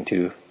deciding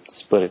to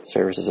split its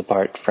services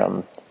apart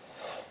from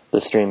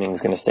the streaming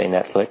is going to stay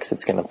Netflix.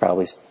 It's going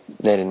to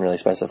they didn't really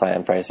specify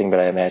on pricing, but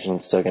I imagine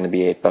it's still going to be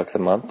 $8 a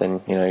month,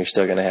 and you're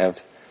still going to have.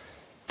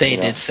 They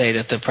did say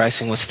that the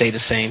pricing would stay the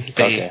same.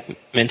 They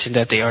mentioned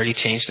that they already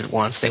changed it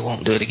once. They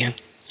won't do it again.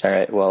 All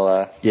right,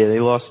 well... yeah, they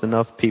lost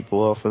enough people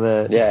off of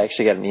that. Yeah, I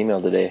actually got an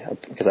email today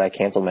because I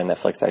canceled my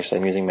Netflix. Actually,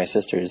 I'm using my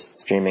sister's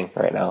streaming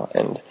right now,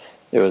 and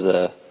it was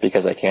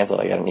because I canceled,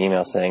 I got an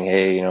email saying,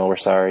 hey, we're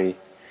sorry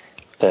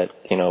that,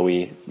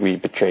 we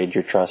betrayed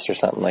your trust or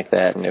something like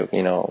that, and,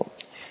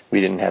 we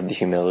didn't have the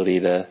humility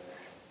to,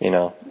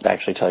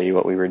 actually tell you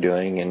what we were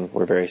doing, and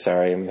we're very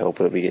sorry, and we hope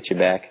that we get you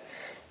back.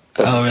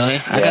 Oh, really?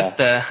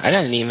 Yeah. I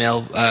got an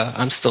email.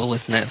 I'm still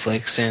with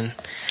Netflix, and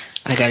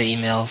I got an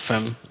email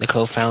from the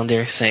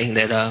co-founder saying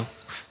that,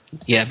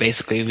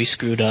 basically we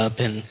screwed up,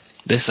 and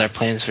this is our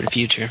plans for the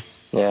future.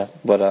 Yeah,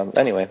 but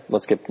anyway,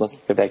 let's get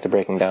back to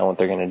breaking down what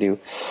they're going to do.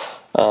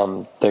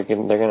 They're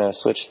going to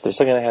switch. They're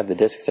still going to have the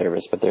disc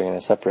service, but they're going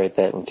to separate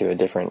that into a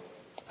different.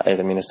 I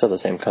mean, it's still the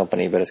same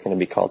company, but it's going to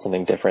be called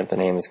something different. The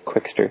name is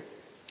Quickster.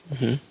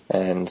 Mm-hmm.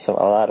 And so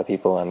a lot of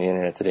people on the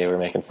internet today were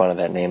making fun of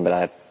that name, but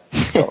I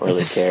don't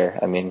really care.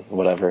 I mean,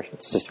 whatever.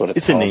 It's just what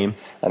it's called. It's a name.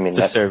 I mean,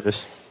 it's a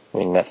service. I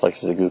mean, Netflix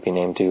is a goofy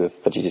name too,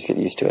 but you just get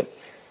used to it.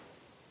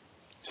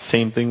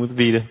 Same thing with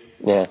Vita.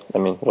 Yeah, I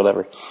mean,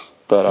 whatever.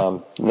 But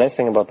the nice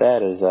thing about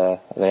that is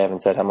they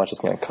haven't said how much it's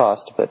going to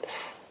cost, but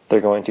they're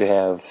going to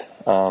have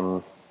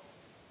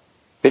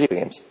video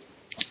games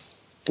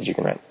that you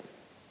can rent.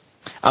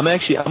 I'm going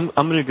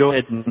to go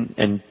ahead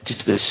and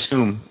just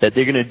assume that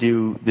they're going to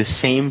do the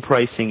same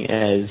pricing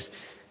as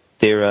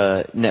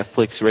their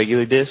Netflix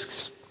regular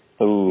discs.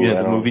 Ooh,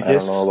 the movie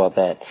discs. I don't know about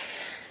that.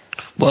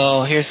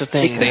 Well, here's the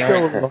thing. They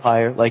go a little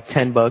higher, like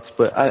 $10,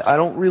 but I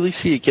don't really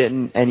see it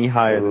getting any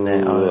higher than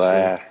that, honestly.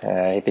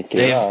 I think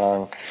you're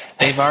wrong.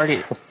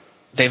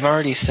 They've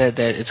already said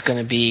that it's going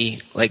to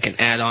be like an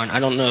add-on. I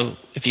don't know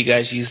if you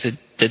guys used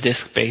the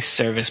disc-based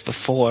service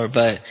before,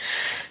 but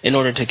in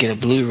order to get a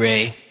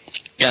Blu-ray,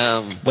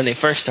 when they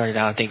first started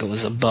out, I think it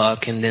was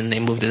 $1, and then they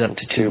moved it up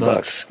to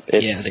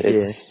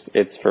 $2.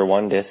 It's for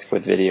one disc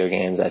with video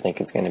games. I think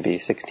it's going to be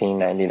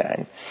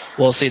 $16.99.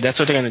 Well, see, that's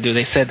what they're going to do.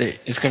 They said that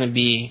it's going to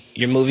be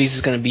your movies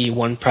is going to be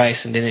one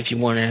price, and then if you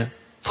want to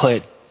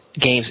put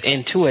games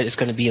into it, it's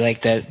going to be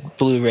like that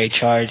Blu-ray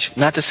charge,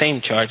 not the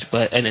same charge,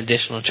 but an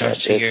additional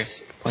charge to your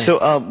plan.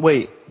 So,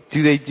 wait,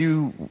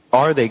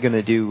 are they going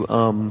to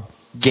do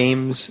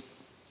games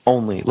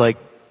only? Like,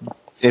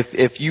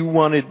 if you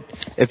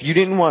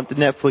didn't want the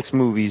Netflix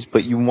movies,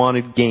 but you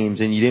wanted games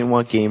and you didn't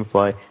want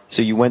GameFly,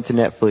 so you went to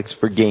Netflix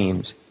for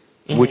games,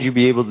 would you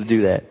be able to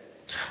do that?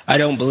 I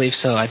don't believe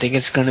so. I think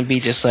it's going to be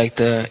just like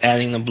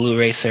adding the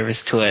Blu-ray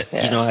service to it.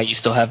 Yeah. You know how you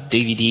still have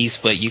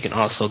DVDs, but you can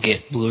also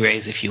get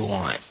Blu-rays if you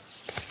want.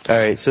 All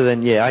right, so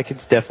then I could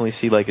definitely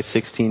see like a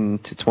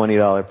 $16 to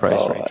 $20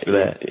 price range for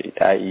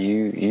that.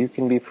 You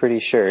can be pretty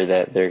sure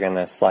that they're going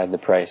to slide the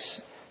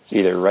price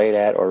either right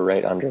at or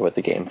right under what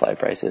the GameFly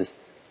price is.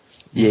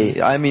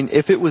 Yeah, I mean,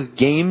 if it was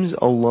games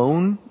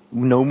alone,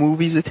 no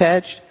movies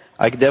attached,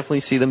 I could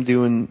definitely see them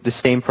doing the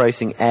same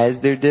pricing as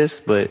their disc,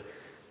 but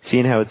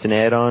seeing how it's an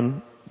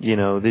add-on,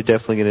 they're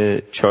definitely going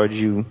to charge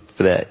you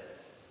for that.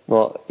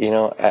 Well,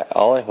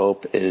 all I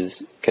hope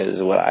is, because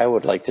what I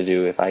would like to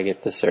do if I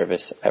get the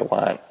service, I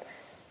want,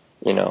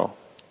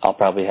 I'll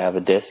probably have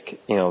a disc,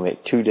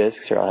 make 2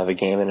 discs, or I'll have a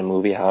game and a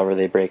movie, however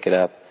they break it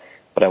up,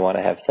 but I want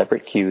to have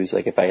separate queues.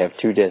 Like if I have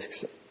 2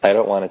 discs, I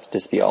don't want it to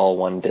just be all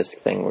one disc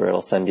thing where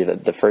it'll send you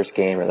the first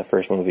game or the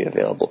first movie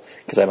available,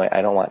 because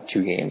I don't want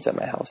 2 games at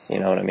my house. You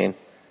know what I mean?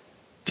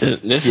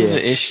 This is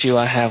the issue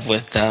I have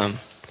with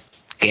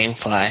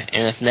GameFly,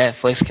 and if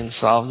Netflix can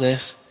solve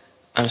this,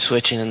 I'm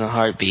switching in a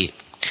heartbeat.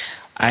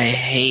 I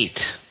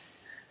hate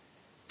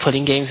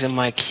putting games in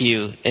my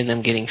queue and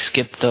them getting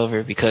skipped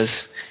over because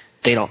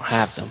they don't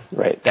have them.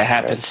 Right. That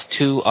happens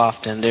too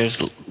often.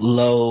 There's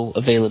low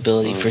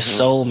availability for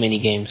so many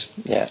games.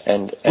 Yeah,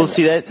 and well,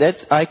 see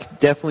I could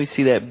definitely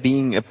see that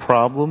being a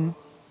problem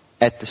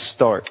at the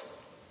start.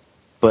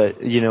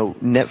 But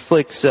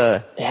Netflix.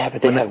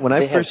 But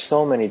they have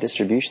so many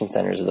distribution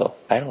centers, though.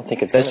 I don't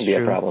think it's going to be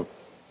a problem.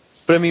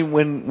 But I mean,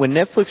 when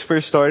Netflix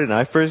first started and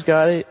I first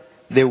got it,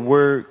 there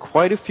were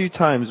quite a few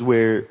times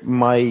where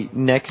my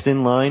next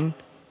in line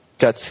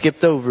got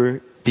skipped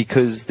over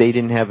because they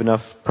didn't have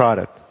enough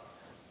product.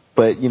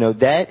 But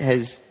that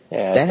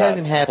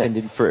hasn't happened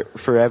in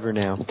forever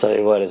now. I'll tell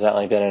you what, it's not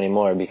like that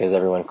anymore because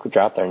everyone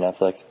dropped their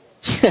Netflix.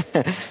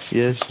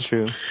 Yeah, it's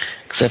true.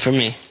 Except for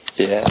me.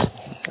 Yeah,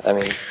 I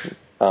mean,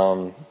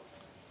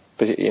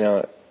 but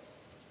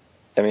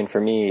I mean, for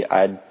me,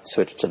 I'd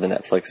switch to the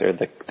Netflix or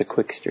the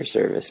Quickster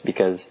service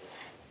because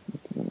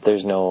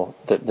there's no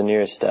the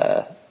nearest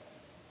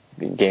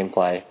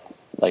GameFly,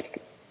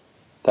 like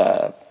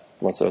the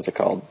what's it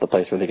called? The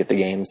place where they get the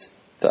games,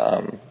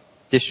 the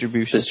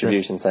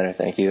distribution center.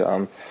 Thank you.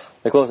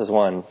 The closest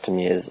one to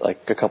me is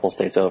like a couple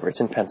states over. It's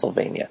in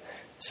Pennsylvania.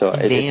 So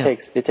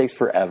it takes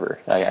forever.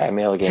 I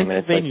mail a game.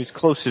 Pennsylvania's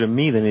closer to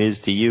me than it is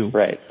to you.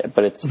 Right,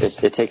 but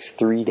it takes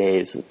 3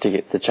 days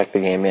to check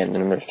the game in, and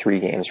then there's 3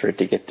 games for it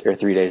to get, or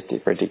 3 days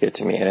for it to get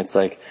to me. And it's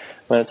like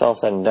when it's all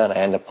said and done, I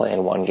end up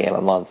playing 1 game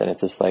a month, and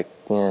it's just like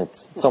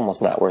it's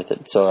almost not worth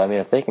it. So I mean,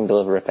 if they can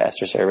deliver a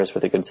faster service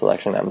with a good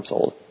selection, I'm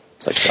sold.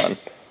 It's like done.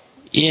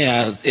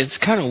 Yeah, it's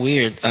kind of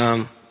weird.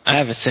 I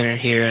have a center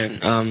here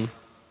in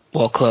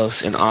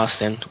close in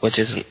Austin, which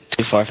isn't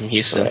too far from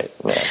Houston. Right.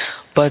 Yeah.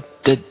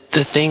 But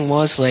the thing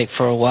was, like,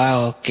 for a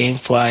while,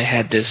 GameFly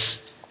had this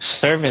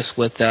service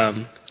with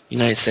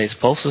United States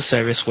Postal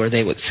Service where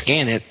they would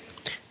scan it,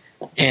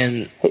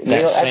 and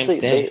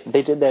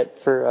they did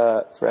that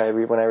for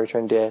when I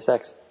returned to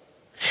ASX.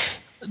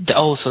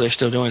 Oh, so they're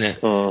still doing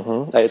it.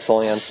 Mm-hmm. It's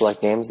only on select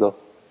games, though.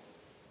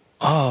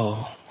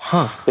 Oh,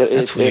 Huh.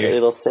 That's weird.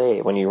 It'll say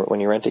when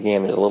you rent a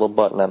game, there's a little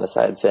button on the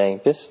side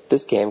saying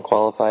this game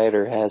qualified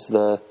or has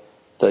the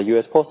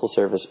U.S. Postal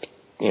Service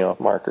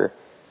marker,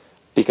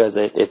 because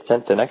it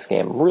sent the next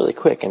game really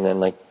quick, and then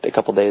like a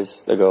couple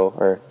days ago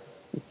or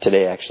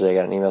today actually I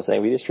got an email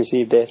saying we just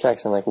received Deus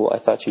Ex. I'm like, well, I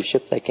thought you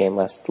shipped that game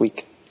last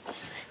week.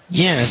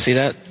 Yeah, see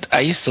that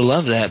I used to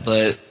love that,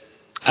 but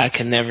I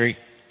can never.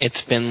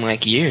 It's been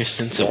like years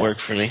since it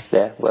worked for me.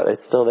 Yeah, but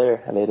it's still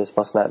there, and they just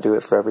must not do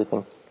it for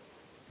everything.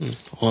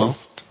 Well,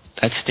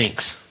 that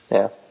stinks.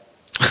 Yeah.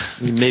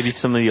 Maybe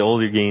some of the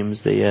older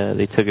games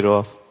they took it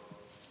off.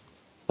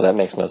 Well, that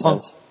makes no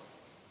sense.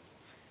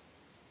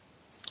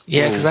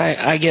 Yeah, because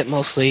I get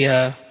mostly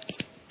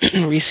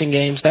recent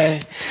games.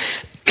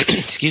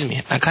 Excuse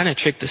me. I kind of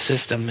trick the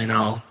system, and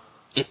I'll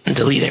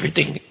delete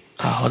everything.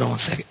 Hold on 1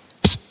 second.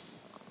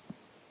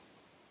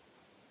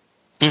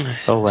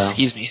 Oh, wow.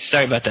 Excuse me.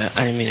 Sorry about that.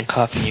 I didn't mean to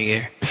cough in your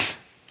ear.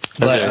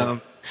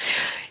 But,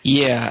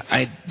 yeah,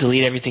 I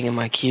delete everything in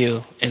my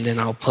queue, and then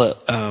I'll put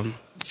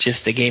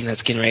just the game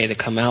that's getting ready to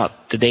come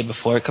out the day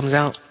before it comes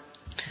out,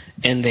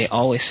 and they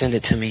always send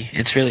it to me.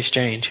 It's really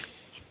strange.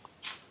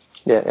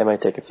 Yeah, it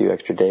might take a few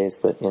extra days,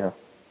 but, Well,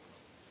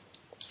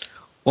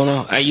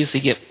 no, I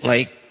usually get,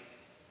 like,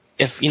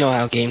 if you know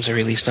how games are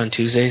released on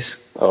Tuesdays.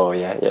 Oh,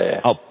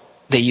 yeah.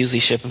 They usually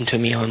ship them to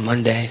me on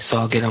Monday, so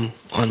I'll get them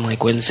on,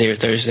 like, Wednesday or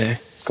Thursday.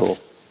 Cool.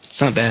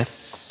 It's not bad.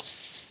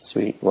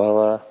 Sweet.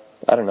 Well,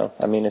 I don't know.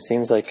 I mean, it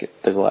seems like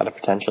there's a lot of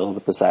potential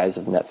with the size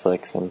of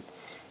Netflix, and,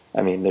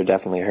 I mean, they're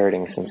definitely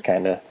hurting since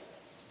kind of...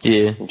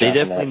 Yeah, they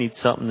definitely need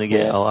something to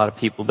get a lot of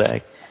people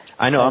back.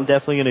 I know, I'm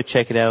definitely going to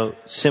check it out,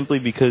 simply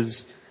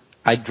because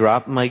I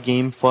dropped my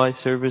GameFly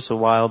service a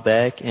while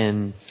back,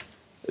 and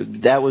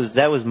that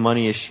was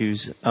money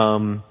issues.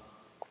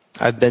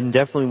 I've been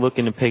definitely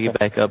looking to pick it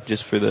back up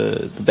just for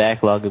the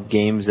backlog of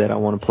games that I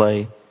want to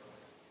play.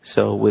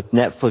 So with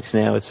Netflix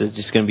now, it's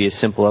just going to be a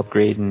simple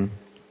upgrade, and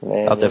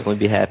I'll definitely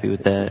be happy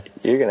with that.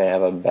 You're going to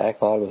have a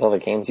backlog with all the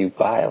games you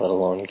buy, let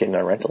alone getting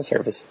a rental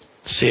service.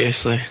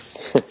 Seriously.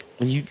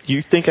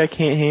 You think I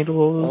can't handle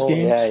all those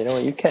games? Yeah, you know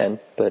what, you can,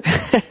 but...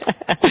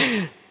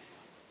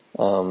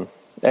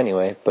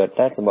 anyway, but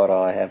that's about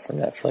all I have for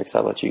Netflix. How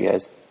about you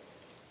guys?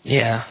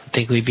 Yeah, I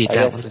think we beat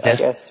that one to death. I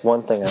guess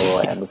one thing I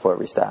will add before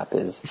we stop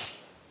is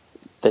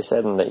they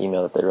said in the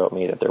email that they wrote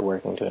me that they're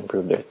working to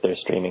improve their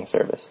streaming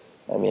service.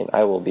 I mean,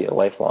 I will be a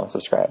lifelong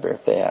subscriber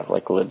if they have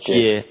like legit.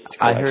 Yeah,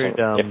 I heard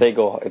if they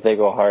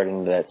go hard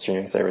into that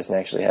streaming service and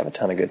actually have a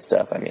ton of good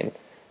stuff. I mean,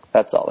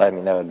 that's all. I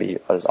mean, that would be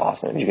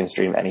awesome if you can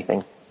stream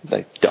anything.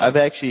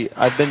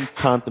 I've been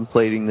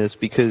contemplating this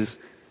because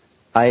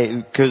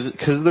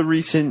of the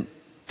recent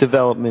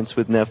developments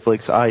with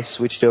Netflix. I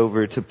switched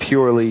over to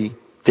purely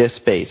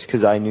disc-based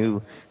because I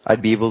knew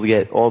I'd be able to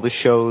get all the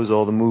shows,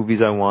 all the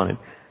movies I wanted.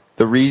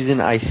 The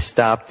reason I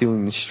stopped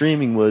doing the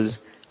streaming was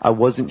I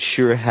wasn't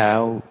sure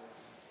how.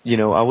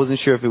 I wasn't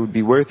sure if it would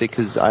be worth it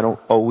because I don't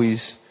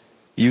always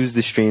use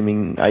the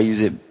streaming. I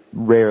use it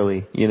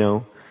rarely,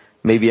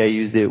 Maybe I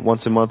used it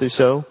once a month or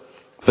so.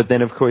 But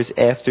then, of course,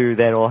 after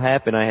that all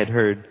happened, I had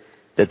heard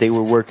that they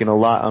were working a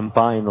lot on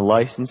buying the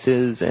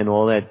licenses and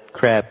all that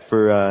crap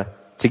to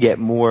get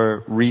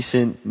more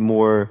recent,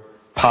 more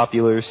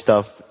popular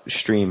stuff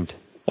streamed.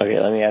 Okay,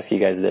 let me ask you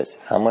guys this.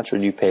 How much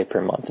would you pay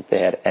per month if they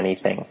had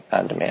anything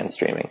on demand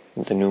streaming?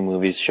 The new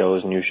movies,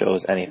 shows, new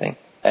shows, anything.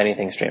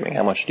 Anything streaming.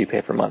 How much would you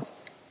pay per month?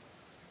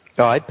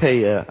 Oh, I'd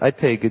pay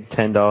a good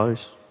 $10.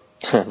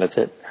 That's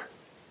it?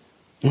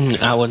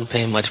 I wouldn't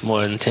pay much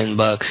more than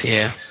 $10,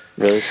 yeah.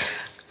 Really?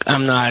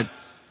 I'm not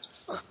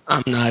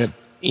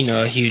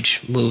a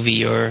huge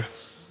movie or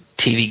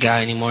TV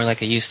guy anymore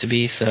like I used to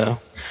be, so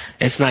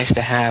it's nice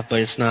to have, but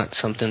it's not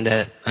something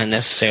that I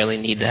necessarily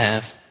need to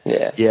have.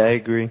 Yeah. Yeah, I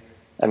agree.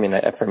 I mean,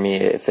 for me,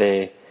 if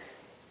they,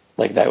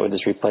 that would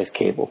just replace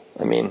cable.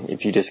 I mean,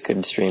 if you just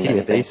could stream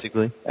anything.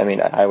 Basically. I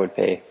mean, I would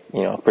pay,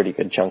 a pretty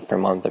good chunk per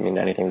month. I mean,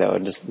 anything that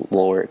would just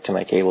lower it to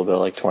my cable bill,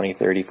 like $20,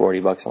 $30,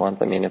 $40 a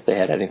month. I mean, if they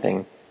had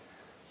anything,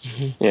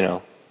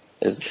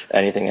 is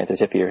anything at the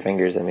tip of your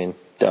fingers, I mean,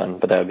 done.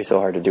 But that would be so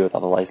hard to do with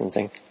all the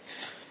licensing.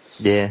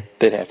 Yeah.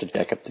 They'd have to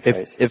jack up the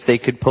price. If they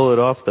could pull it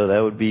off, though,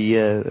 that would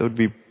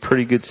be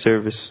pretty good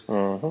service.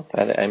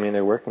 Mm-hmm. I mean,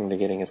 they're working to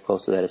getting as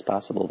close to that as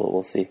possible, but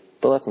we'll see.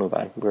 But let's move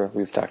on.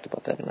 We've talked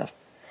about that enough.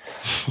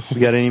 We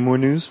got any more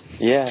news?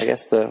 Yeah, I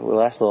guess the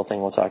last little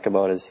thing we'll talk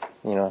about is,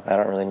 I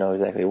don't really know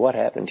exactly what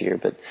happened here,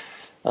 but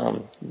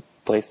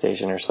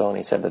PlayStation or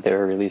Sony said that they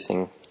were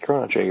releasing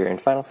Chrono Trigger and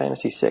Final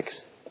Fantasy VI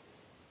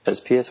as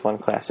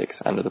PS1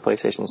 classics onto the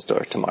PlayStation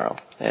Store tomorrow.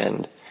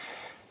 And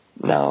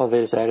now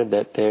they decided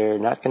that they're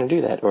not going to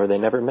do that, or they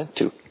never meant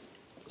to.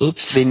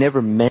 Oops. They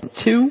never meant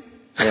to?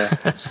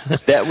 Yeah.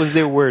 That was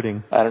their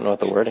wording. I don't know what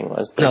the wording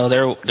was. But no,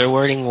 their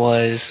wording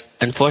was,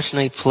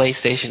 unfortunately,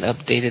 PlayStation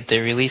updated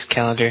their release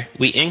calendar.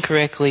 We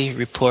incorrectly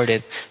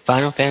reported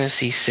Final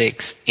Fantasy VI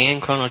and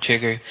Chrono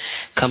Trigger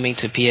coming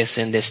to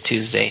PSN this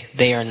Tuesday.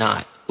 They are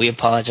not. We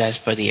apologize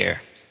for the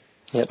error.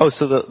 Yep. Oh,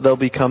 so they'll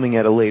be coming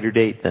at a later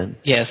date then?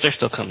 Yes, they're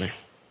still coming.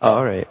 Oh,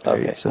 all right.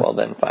 Okay, well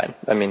then, fine.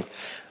 I mean,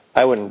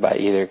 I wouldn't buy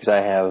either because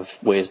I have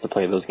ways to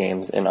play those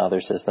games in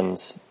other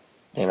systems.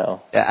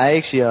 I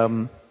actually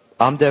I'm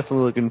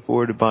definitely looking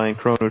forward to buying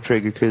Chrono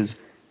Trigger because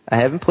I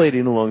haven't played it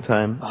in a long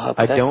time.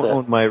 I don't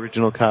own my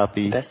original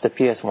copy. That's the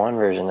PS1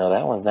 version, though.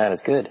 That one's not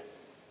as good.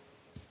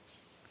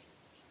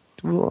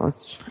 Well,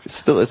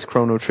 it's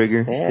Chrono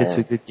Trigger. Yeah. It's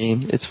a good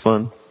game. It's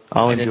fun.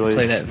 I didn't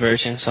play that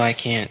version, so I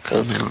can't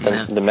comment on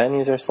that. The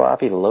menus are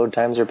sloppy, the load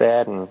times are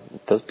bad, and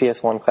those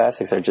PS1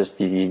 classics are just,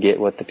 you get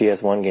what the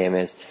PS1 game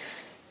is.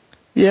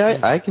 Yeah,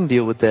 I can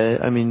deal with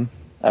that. I mean...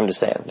 I'm just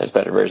saying, there's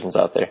better versions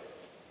out there.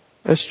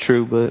 That's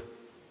true, but,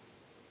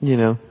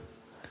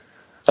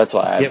 That's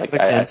why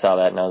I saw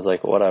that and I was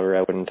like, whatever,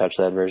 I wouldn't touch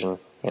that version.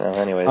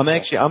 Anyways.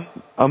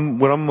 I'm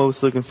what I'm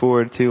most looking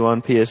forward to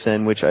on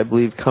PSN, which I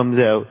believe comes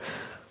out,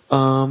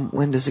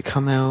 when does it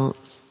come out?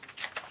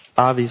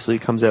 Obviously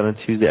it comes out on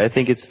Tuesday. I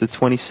think it's the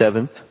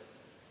 27th.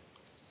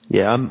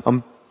 Yeah,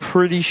 I'm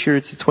pretty sure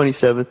it's the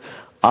 27th.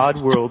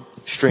 Oddworld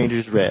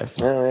Stranger's Wrath.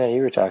 Oh yeah,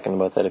 you were talking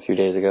about that a few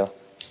days ago.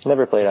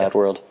 Never played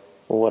Oddworld.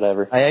 Well,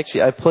 whatever.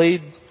 I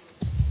played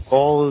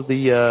all of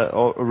the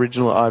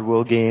original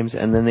Oddworld games,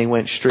 and then they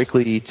went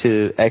strictly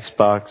to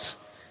Xbox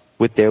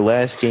with their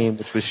last game,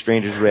 which was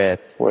Stranger's Wrath.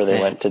 Where they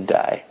went to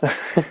die.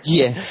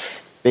 Yeah,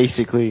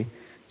 basically.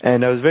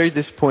 And I was very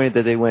disappointed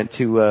that they went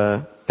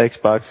to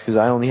Xbox because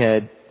I only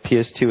had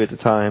PS2 at the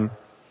time,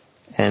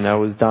 and I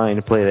was dying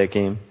to play that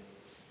game.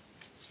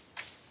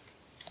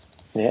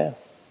 Yeah.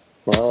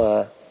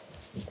 Well,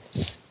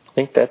 I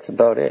think that's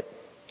about it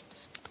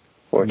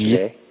for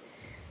today.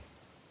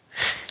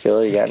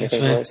 Phil, you got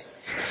anything for us?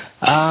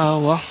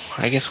 Well,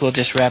 I guess we'll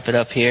just wrap it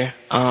up here.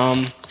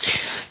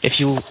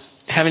 If you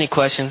have any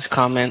questions,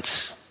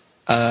 comments,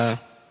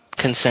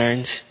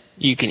 concerns,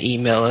 you can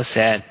email us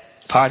at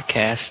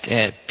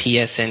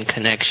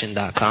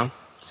podcast@psnconnection.com.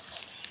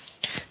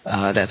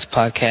 That's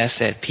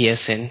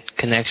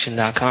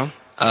podcast@psnconnection.com.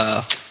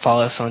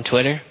 Follow us on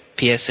Twitter,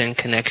 PSN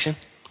Connection.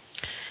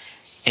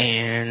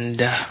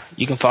 And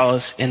you can follow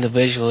us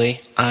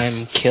individually.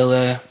 I'm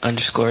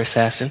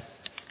Killa_Assassin.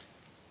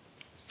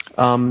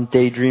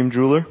 Daydream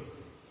Drooler.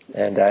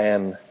 And I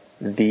am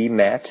the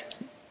Matt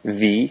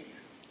V,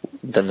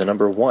 then the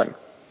number 1.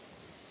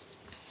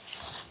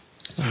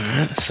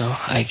 Alright, so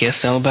I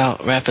guess that'll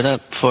about wrap it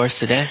up for us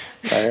today.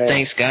 Alright.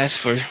 Thanks guys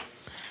for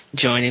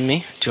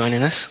joining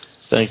us.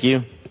 Thank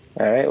you.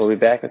 Alright, we'll be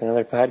back with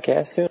another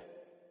podcast soon.